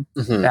problem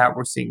that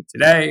we're seeing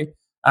today?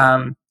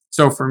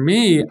 So for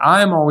me,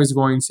 I'm always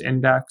going to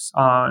index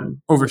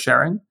on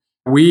oversharing.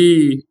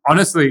 We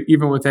honestly,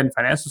 even within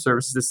financial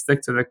services, to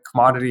stick to the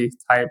commodity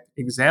type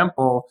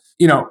example,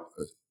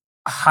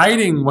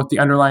 hiding what the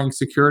underlying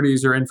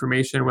securities or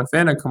information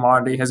within a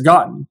commodity has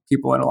gotten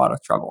people in a lot of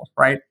trouble,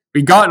 right?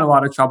 We got in a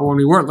lot of trouble when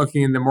we weren't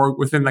looking in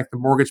within like the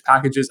mortgage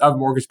packages of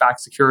mortgage-backed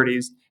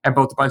securities and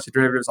built a bunch of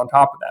derivatives on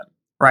top of them,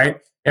 right?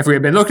 If we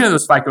had been looking at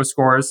those FICO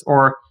scores,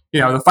 or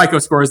the FICO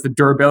score is the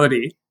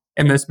durability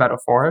in this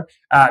metaphor,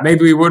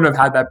 maybe we wouldn't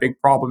have had that big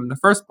problem in the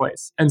first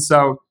place. And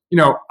so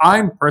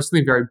I'm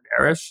personally very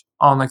bearish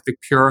on like the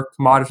pure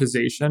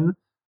commoditization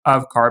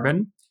of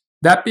carbon.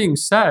 That being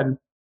said,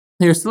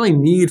 there's still a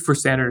need for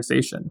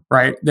standardization,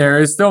 right? There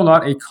is still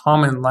not a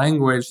common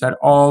language that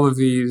all of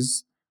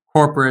these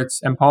corporates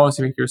and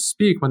policymakers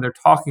speak when they're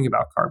talking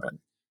about carbon.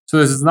 So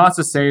this is not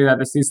to say that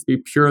this needs to be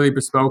purely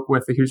bespoke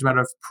with a huge amount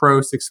of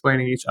prose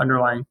explaining each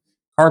underlying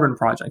carbon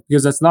project,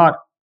 because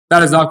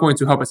that is not going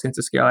to help us get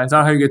to scale. And it's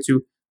not how you get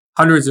to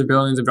hundreds of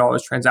billions of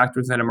dollars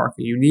transacted within a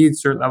market. You need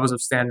certain levels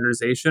of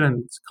standardization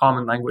and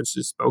common language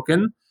is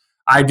spoken.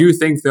 I do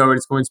think, though,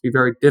 it's going to be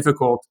very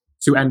difficult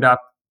to end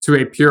up to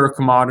a pure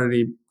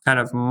commodity kind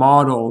of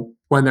model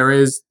when there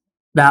is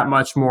that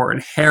much more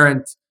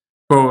inherent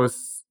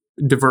both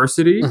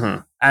diversity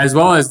as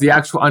well as the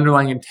actual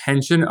underlying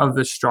intention of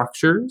the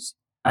structures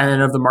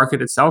and of the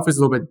market itself is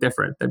a little bit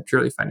different than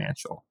purely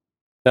financial.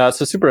 Yeah, it's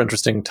a super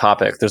interesting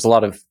topic. There's a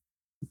lot of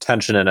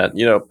tension in it.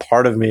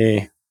 Part of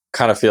me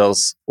kind of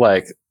feels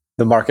like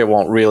the market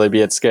won't really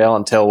be at scale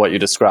until what you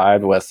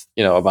described with,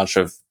 a bunch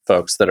of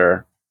folks that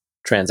are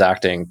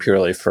transacting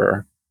purely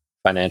for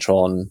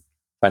financial and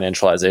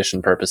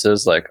financialization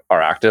purposes, like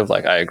are active.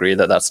 Like I agree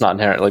that that's not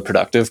inherently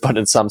productive, but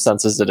in some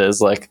senses it is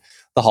like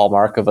the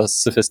hallmark of a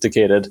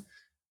sophisticated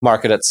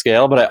market at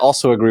scale. But I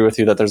also agree with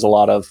you that there's a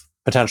lot of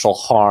potential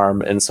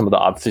harm in some of the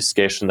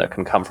obfuscation that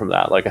can come from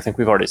that. Like I think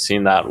we've already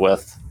seen that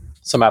with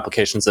some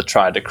applications that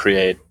tried to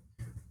create,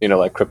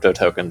 like crypto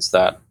tokens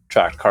that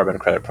tracked carbon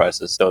credit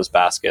prices. Those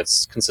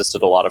baskets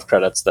consisted a lot of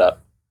credits that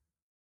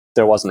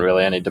there wasn't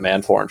really any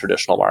demand for in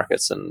traditional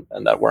markets and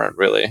that weren't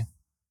really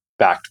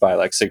backed by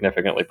like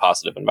significantly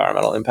positive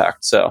environmental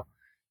impact. So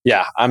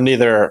yeah, I'm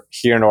neither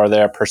here nor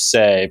there per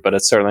se, but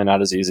it's certainly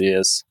not as easy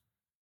as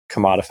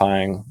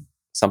commodifying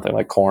something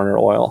like corn or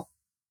oil.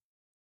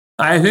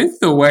 I think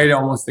the way to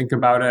almost think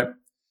about it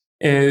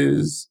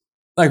is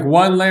like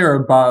one layer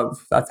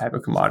above that type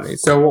of commodity.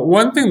 So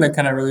one thing that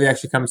kind of really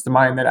actually comes to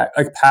mind that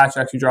like Patch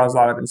actually draws a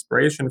lot of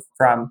inspiration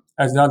from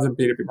as another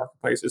B2B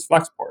marketplace is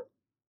Flexport.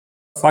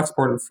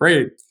 Flexport and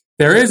freight,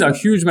 there is a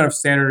huge amount of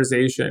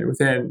standardization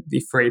within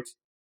the freight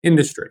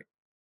industry,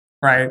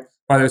 right?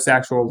 Whether it's the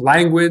actual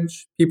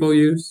language people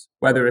use,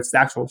 whether it's the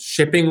actual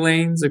shipping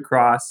lanes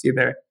across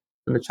either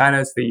from the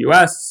China to the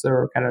US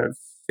or kind of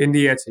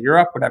India to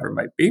Europe, whatever it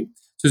might be.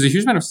 So there's a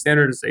huge amount of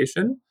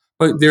standardization,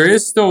 but there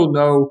is still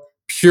no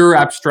pure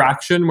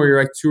abstraction where you're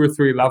like 2 or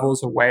 3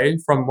 levels away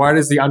from what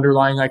is the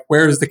underlying, like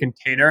where is the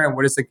container and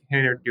what is the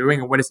container doing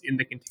and what is in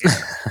the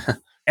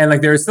container. And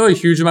like there is still a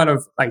huge amount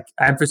of like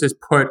emphasis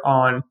put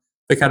on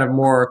the kind of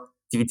more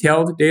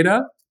detailed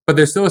data, but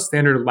there's still a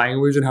standard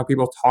language in how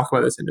people talk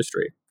about this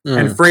industry.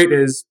 And freight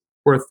is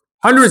worth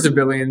hundreds of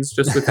billions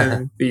just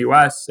within the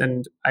US.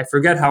 And I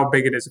forget how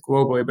big it is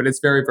globally, but it's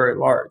very, very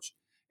large.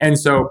 And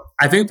so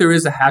I think there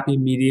is a happy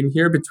medium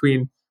here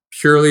between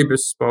purely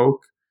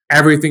bespoke,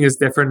 everything is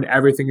different,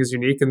 everything is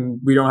unique,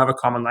 and we don't have a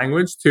common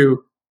language,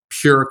 to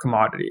pure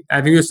commodity. And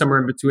I think there's somewhere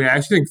in between. I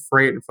actually think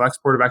freight and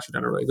Flexport have actually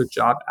done a really good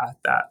job at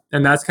that.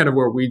 And that's kind of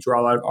where we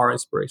draw a lot of our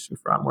inspiration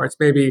from, where it's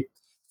maybe,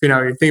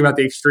 you think about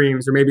the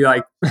extremes, or maybe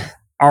like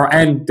our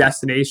end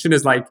destination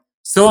is like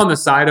still on the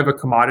side of a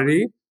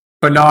commodity,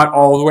 but not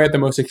all the way at the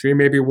most extreme,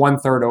 maybe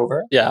 1/3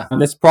 over. Yeah. And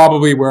that's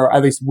probably where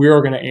at least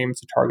we're going to aim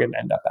to target and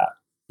end up at.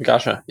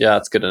 Gotcha. Yeah,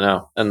 that's good to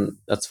know. And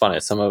that's funny.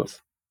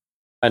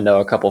 I know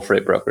a couple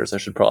freight brokers. I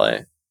should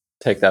probably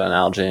take that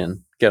analogy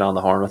and get on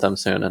the horn with them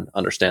soon and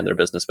understand their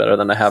business better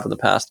than I have in the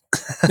past.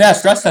 Yeah,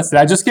 stress test it.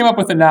 I just came up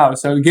with it now.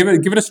 So give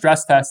it a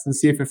stress test and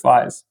see if it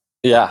flies.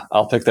 Yeah,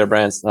 I'll pick their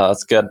brains. No,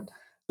 that's good.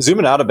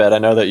 Zooming out a bit, I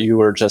know that you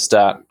were just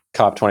at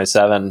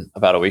COP27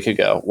 about a week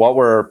ago. What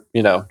were,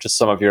 just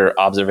some of your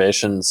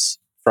observations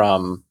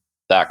from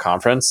that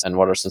conference, and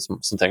what are some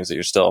things that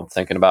you're still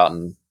thinking about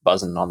and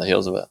buzzing on the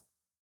heels of it?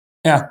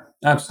 Yeah,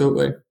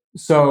 absolutely.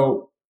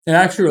 So it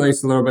actually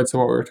relates a little bit to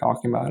what we were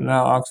talking about, and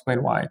I'll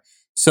explain why.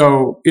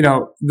 So,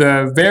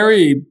 the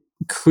very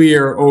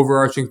clear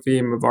overarching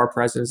theme of our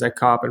presence at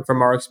COP and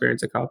from our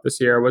experience at COP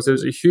this year was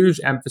there's a huge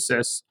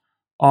emphasis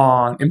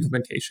on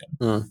implementation,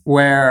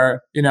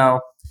 where,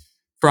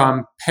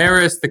 from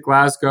Paris to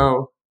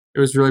Glasgow, it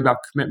was really about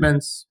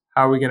commitments.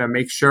 How are we going to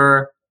make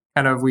sure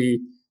kind of we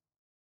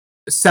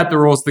set the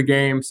rules of the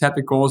game, set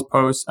the goals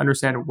posts,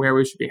 understand where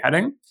we should be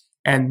heading.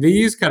 And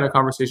these kind of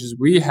conversations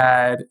we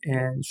had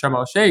in Sharm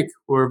el-Sheikh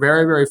were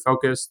very, very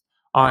focused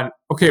on,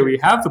 okay, we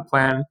have the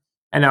plan,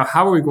 and now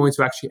how are we going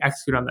to actually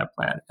execute on that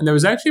plan? And there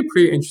was actually a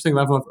pretty interesting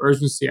level of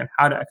urgency on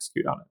how to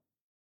execute on it.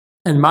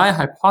 And my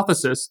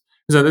hypothesis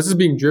is that this is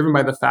being driven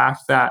by the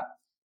fact that,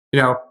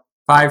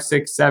 5,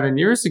 6, 7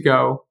 years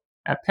ago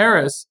at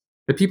Paris,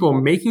 the people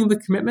making the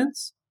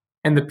commitments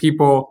and the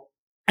people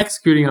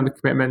executing on the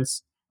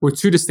commitments were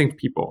two distinct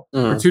people,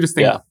 or two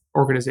distinct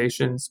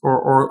organizations,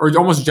 or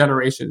almost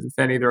generations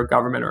within either a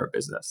government or a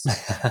business.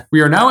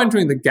 We are now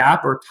entering the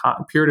gap or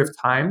period of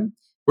time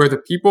where the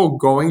people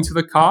going to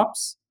the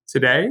COPs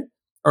today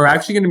are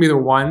actually going to be the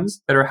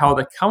ones that are held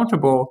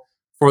accountable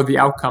for the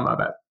outcome of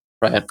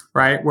it.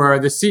 Right. Where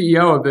the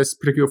CEO of this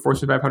particular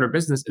Fortune 500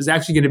 business is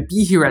actually going to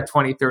be here at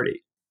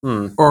 2030.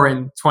 or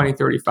in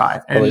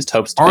 2035. Or at least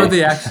hopes to are be.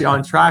 they actually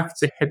on track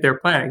to hit their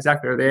plan?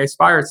 Exactly. Or they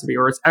aspire to be,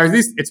 or at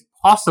least it's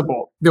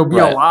possible they'll be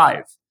Right.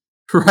 alive,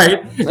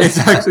 right? It's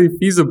actually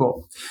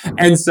feasible.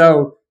 And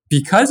so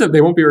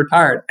they won't be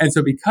retired. And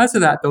so because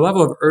of that, the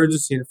level of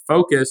urgency and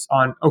focus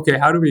on, okay,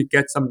 how do we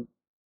get some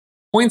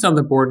points on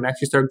the board and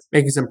actually start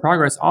making some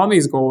progress on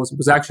these goals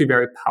was actually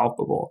very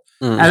palpable.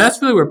 And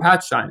that's really where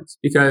Patch shines,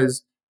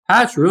 because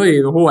Patch, really,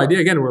 the whole idea,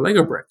 again, we're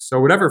Lego bricks. So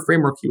whatever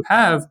framework you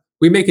have,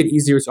 we make it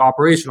easier to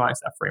operationalize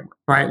that framework,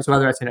 right? So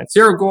whether that's a net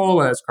zero goal,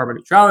 whether it's carbon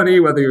neutrality,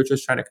 whether you're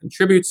just trying to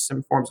contribute to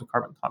some forms of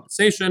carbon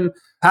compensation,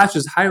 Patch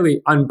is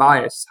highly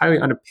unbiased, highly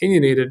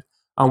unopinionated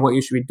on what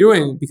you should be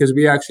doing, because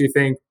we actually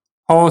think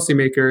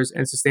policymakers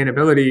and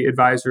sustainability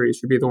advisories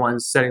should be the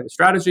ones setting the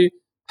strategy.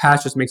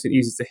 Patch just makes it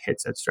easy to hit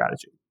said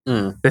strategy.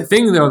 The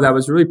thing, though, that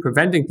was really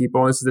preventing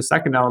people, and this is the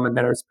second element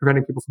that was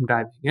preventing people from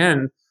diving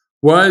in,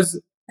 was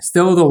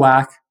still the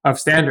lack of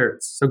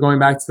standards. So going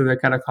back to the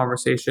kind of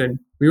conversation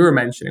we were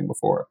mentioning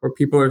before, where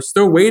people are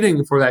still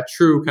waiting for that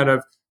true kind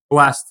of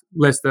last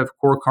list of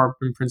core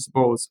carbon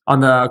principles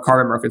on the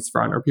carbon markets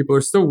front, or people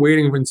are still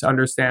waiting to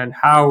understand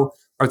how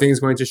are things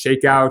going to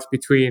shake out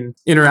between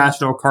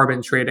international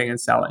carbon trading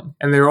and selling.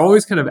 And there are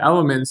always kind of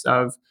elements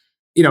of,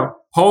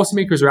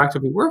 policymakers are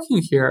actively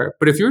working here,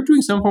 but if you're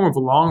doing some form of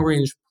long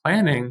range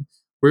planning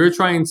where you're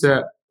trying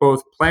to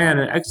both plan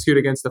and execute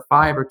against a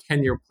 5 or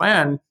 10-year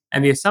plan,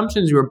 and the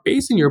assumptions you are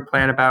basing your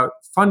plan about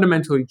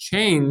fundamentally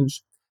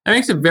change, that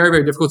makes it very,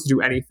 very difficult to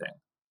do anything.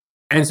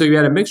 And so you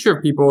had a mixture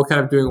of people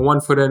kind of doing 1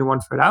 foot in,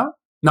 1 foot out,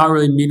 not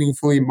really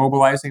meaningfully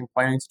mobilizing and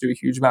planning to do a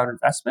huge amount of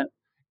investment.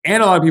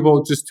 And a lot of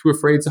people just too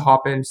afraid to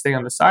hop in, staying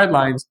on the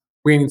sidelines,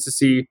 waiting to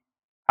see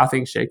how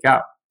things shake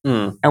out.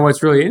 And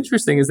what's really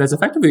interesting is that's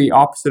effectively the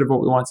opposite of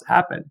what we want to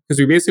happen, because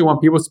we basically want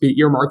people to be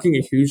earmarking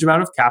a huge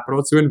amount of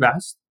capital to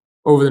invest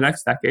over the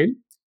next decade,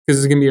 because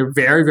it's going to be a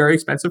very, very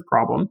expensive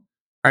problem.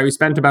 Right? We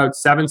spent about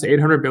 $700 to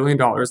 $800 billion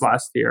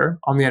last year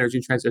on the energy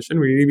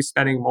transition. We need to be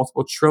spending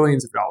multiple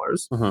trillions of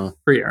dollars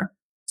per year.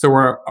 So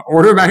we're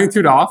order of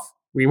magnitude off.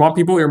 We want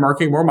people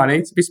earmarking more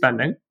money to be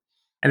spending.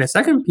 And the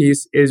second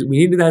piece is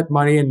we need that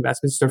money and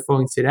investments to start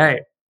flowing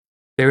today.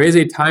 There is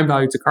a time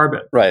value to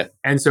carbon. Right.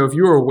 And so if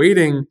you are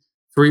waiting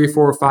 3,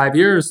 4, 5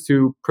 years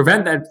to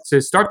prevent that,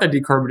 to start that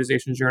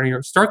decarbonization journey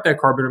or start that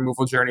carbon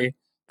removal journey,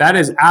 that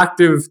is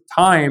active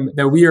time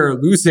that we are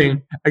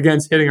losing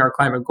against hitting our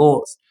climate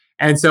goals.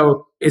 And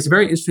so it's a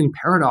very interesting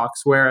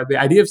paradox where the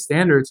idea of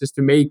standards is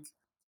to make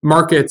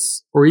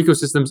markets or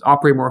ecosystems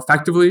operate more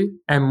effectively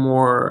and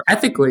more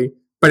ethically,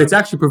 but it's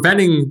actually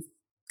preventing,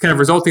 kind of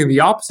resulting in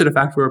the opposite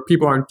effect where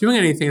people aren't doing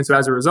anything. And so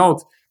as a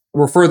result,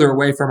 we're further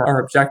away from our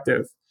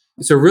objective.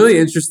 So really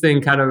interesting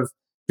kind of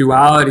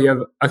duality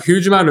of a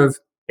huge amount of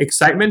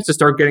excitement to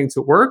start getting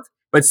to work,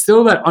 but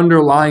still that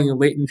underlying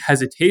latent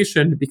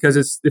hesitation because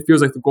it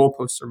feels like the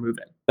goalposts are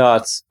moving. No,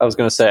 I was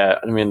going to say,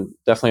 I mean,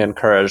 definitely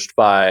encouraged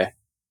by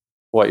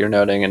what you're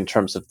noting in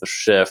terms of the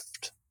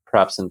shift,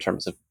 perhaps in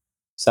terms of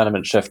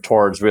sentiment shift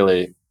towards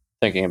really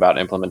thinking about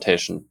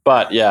implementation.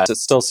 But yeah, it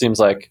still seems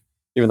like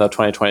even though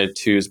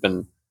 2022 has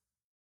been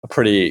a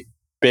pretty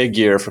big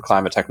year for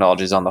climate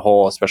technologies on the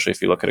whole, especially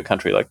if you look at a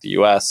country like the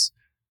US,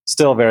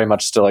 still very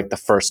much still like the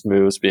first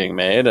moves being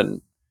made,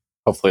 and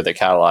hopefully they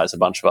catalyze a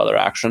bunch of other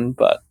action,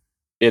 but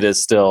it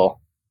is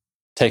still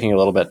taking a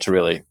little bit to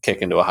really kick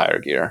into a higher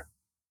gear.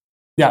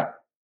 Yeah,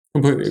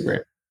 completely agree.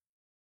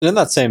 And in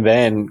that same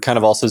vein, kind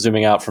of also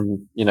zooming out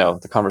from,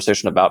 the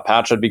conversation about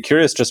Patch, I'd be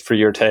curious just for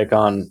your take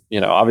on,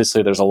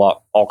 obviously there's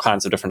all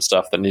kinds of different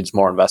stuff that needs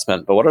more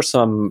investment, but what are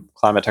some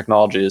climate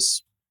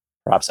technologies,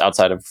 perhaps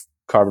outside of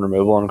carbon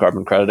removal and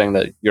carbon crediting,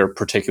 that you're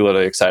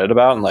particularly excited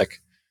about? And like,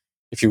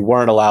 if you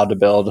weren't allowed to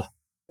build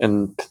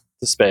in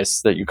the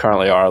space that you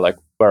currently are, like,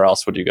 where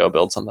else would you go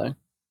build something?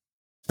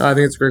 I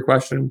think it's a great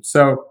question.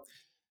 So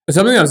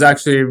something that was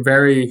actually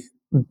very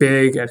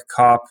big at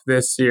COP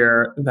this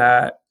year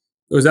that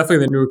it was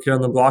definitely the new kid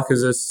on the block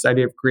is this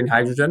idea of green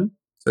hydrogen.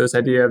 So this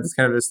idea of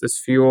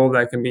this fuel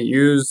that can be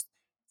used,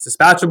 it's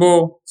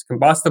dispatchable, it's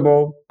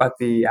combustible, but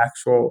the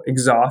actual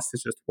exhaust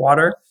is just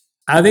water.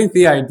 I think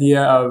the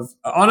idea of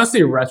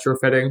honestly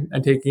retrofitting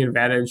and taking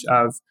advantage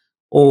of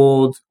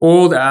old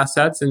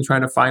assets and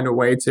trying to find a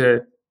way to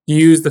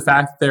use the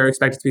fact that they're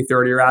expected to be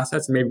 30-year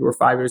assets and maybe we're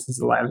 5 years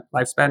into the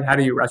lifespan, how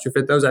do you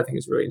retrofit those? I think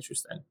is really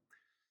interesting.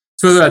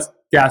 So whether that's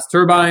gas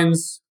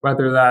turbines,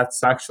 whether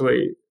that's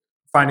actually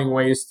finding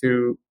ways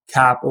to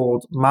cap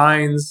old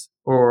mines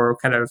or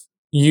kind of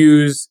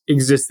use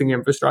existing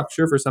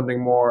infrastructure for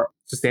something more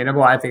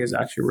sustainable, I think is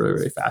actually really,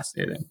 really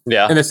fascinating.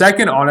 Yeah. And the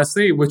second,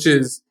 honestly, which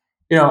is,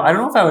 I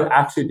don't know if I would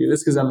actually do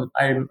this because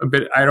I don't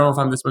know if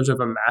I'm this much of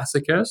a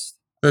masochist.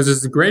 There's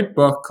this great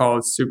book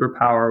called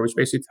Superpower, which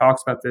basically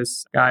talks about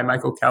this guy,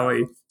 Michael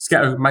Skelly,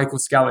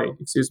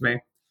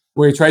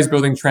 where he tries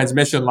building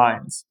transmission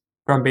lines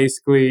from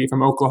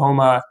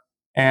Oklahoma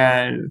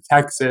and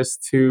Texas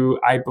to,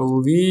 I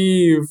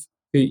believe,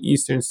 the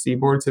eastern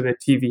seaboard to the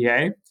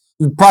TVA.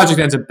 The project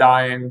ends up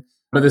dying,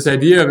 but this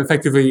idea of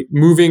effectively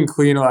moving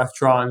clean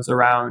electrons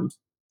around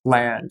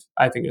land,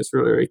 I think is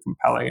really, really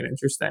compelling and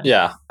interesting.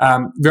 Yeah.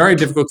 Very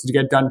difficult to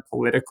get done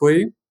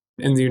politically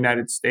in the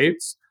United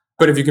States.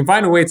 But if you can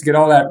find a way to get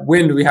all that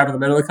wind we have in the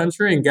middle of the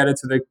country and get it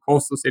to the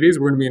coastal cities,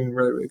 we're going to be in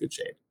really, really good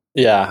shape.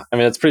 Yeah. I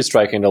mean, it's pretty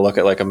striking to look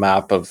at like a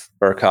map of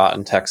ERCOT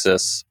in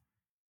Texas,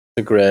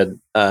 the grid.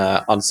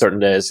 On certain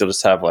days, you'll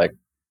just have like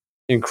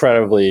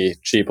incredibly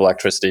cheap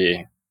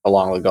electricity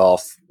along the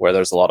Gulf where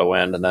there's a lot of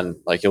wind. And then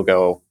like you'll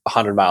go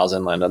 100 miles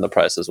inland and the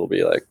prices will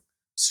be like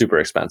super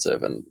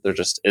expensive. And there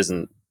just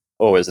isn't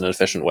always an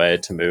efficient way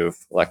to move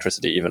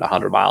electricity even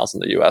 100 miles in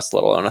the US,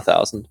 let alone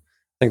 1,000. I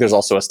think there's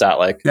also a stat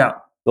like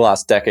the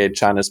last decade,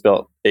 China's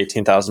built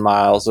 18,000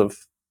 miles of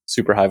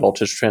super high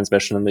voltage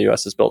transmission and the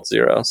US has built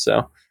 0.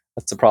 So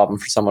that's a problem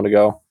for someone to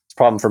go. It's a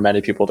problem for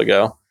many people to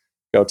go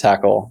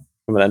tackle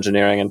from an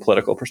engineering and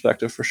political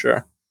perspective for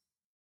sure.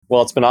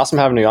 Well, it's been awesome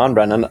having you on,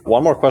 Brendan.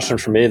 One more question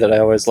for me that I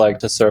always like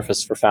to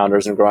surface for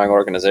founders and growing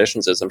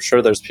organizations is I'm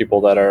sure there's people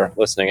that are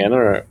listening in and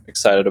are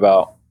excited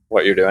about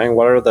what you're doing.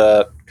 What are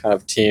the kind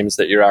of teams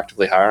that you're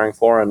actively hiring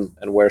for and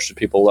where should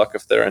people look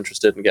if they're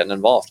interested in getting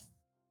involved?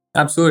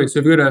 Absolutely. So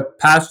if you go to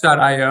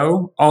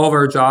patch.io, all of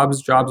our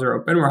jobs are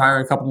open. We're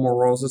hiring a couple more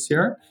roles this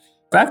year.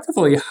 We're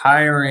actively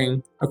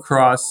hiring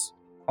across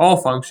all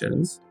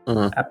functions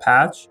at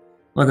Patch,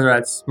 whether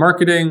that's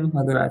marketing,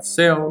 whether that's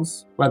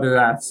sales, whether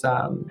that's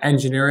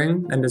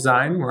engineering and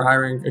design. We're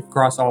hiring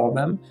across all of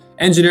them.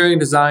 Engineering,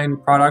 design,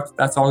 product,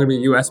 that's all going to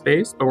be US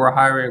based, but we're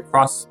hiring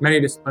across many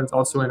disciplines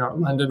also in our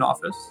London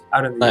office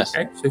out in the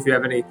UK. So if you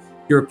have any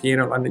European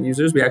or London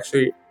users, we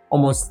actually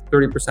almost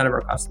 30% of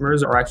our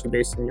customers are actually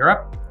based in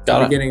Europe. So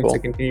we're beginning to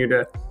continue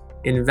to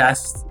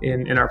invest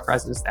in our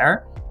presence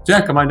there. So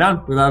yeah, come on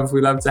down. We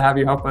love to have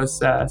you help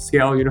us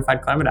scale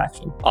unified climate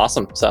action.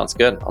 Awesome. Sounds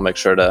good. I'll make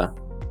sure to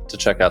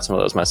check out some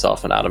of those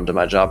myself and add them to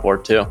my job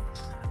board too.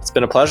 It's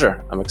been a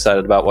pleasure. I'm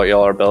excited about what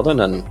y'all are building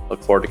and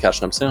look forward to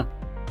catching up soon.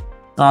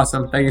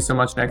 Awesome. Thank you so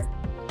much, Nick.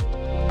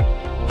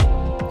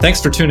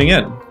 Thanks for tuning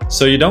in.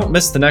 So you don't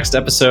miss the next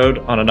episode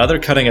on another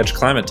cutting edge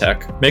climate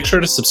tech, make sure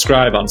to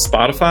subscribe on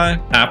Spotify,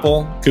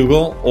 Apple,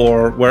 Google,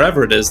 or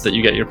wherever it is that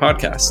you get your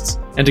podcasts.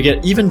 And to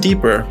get even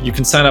deeper, you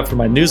can sign up for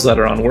my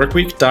newsletter on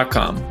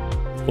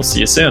workweek.com. We'll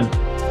see you soon.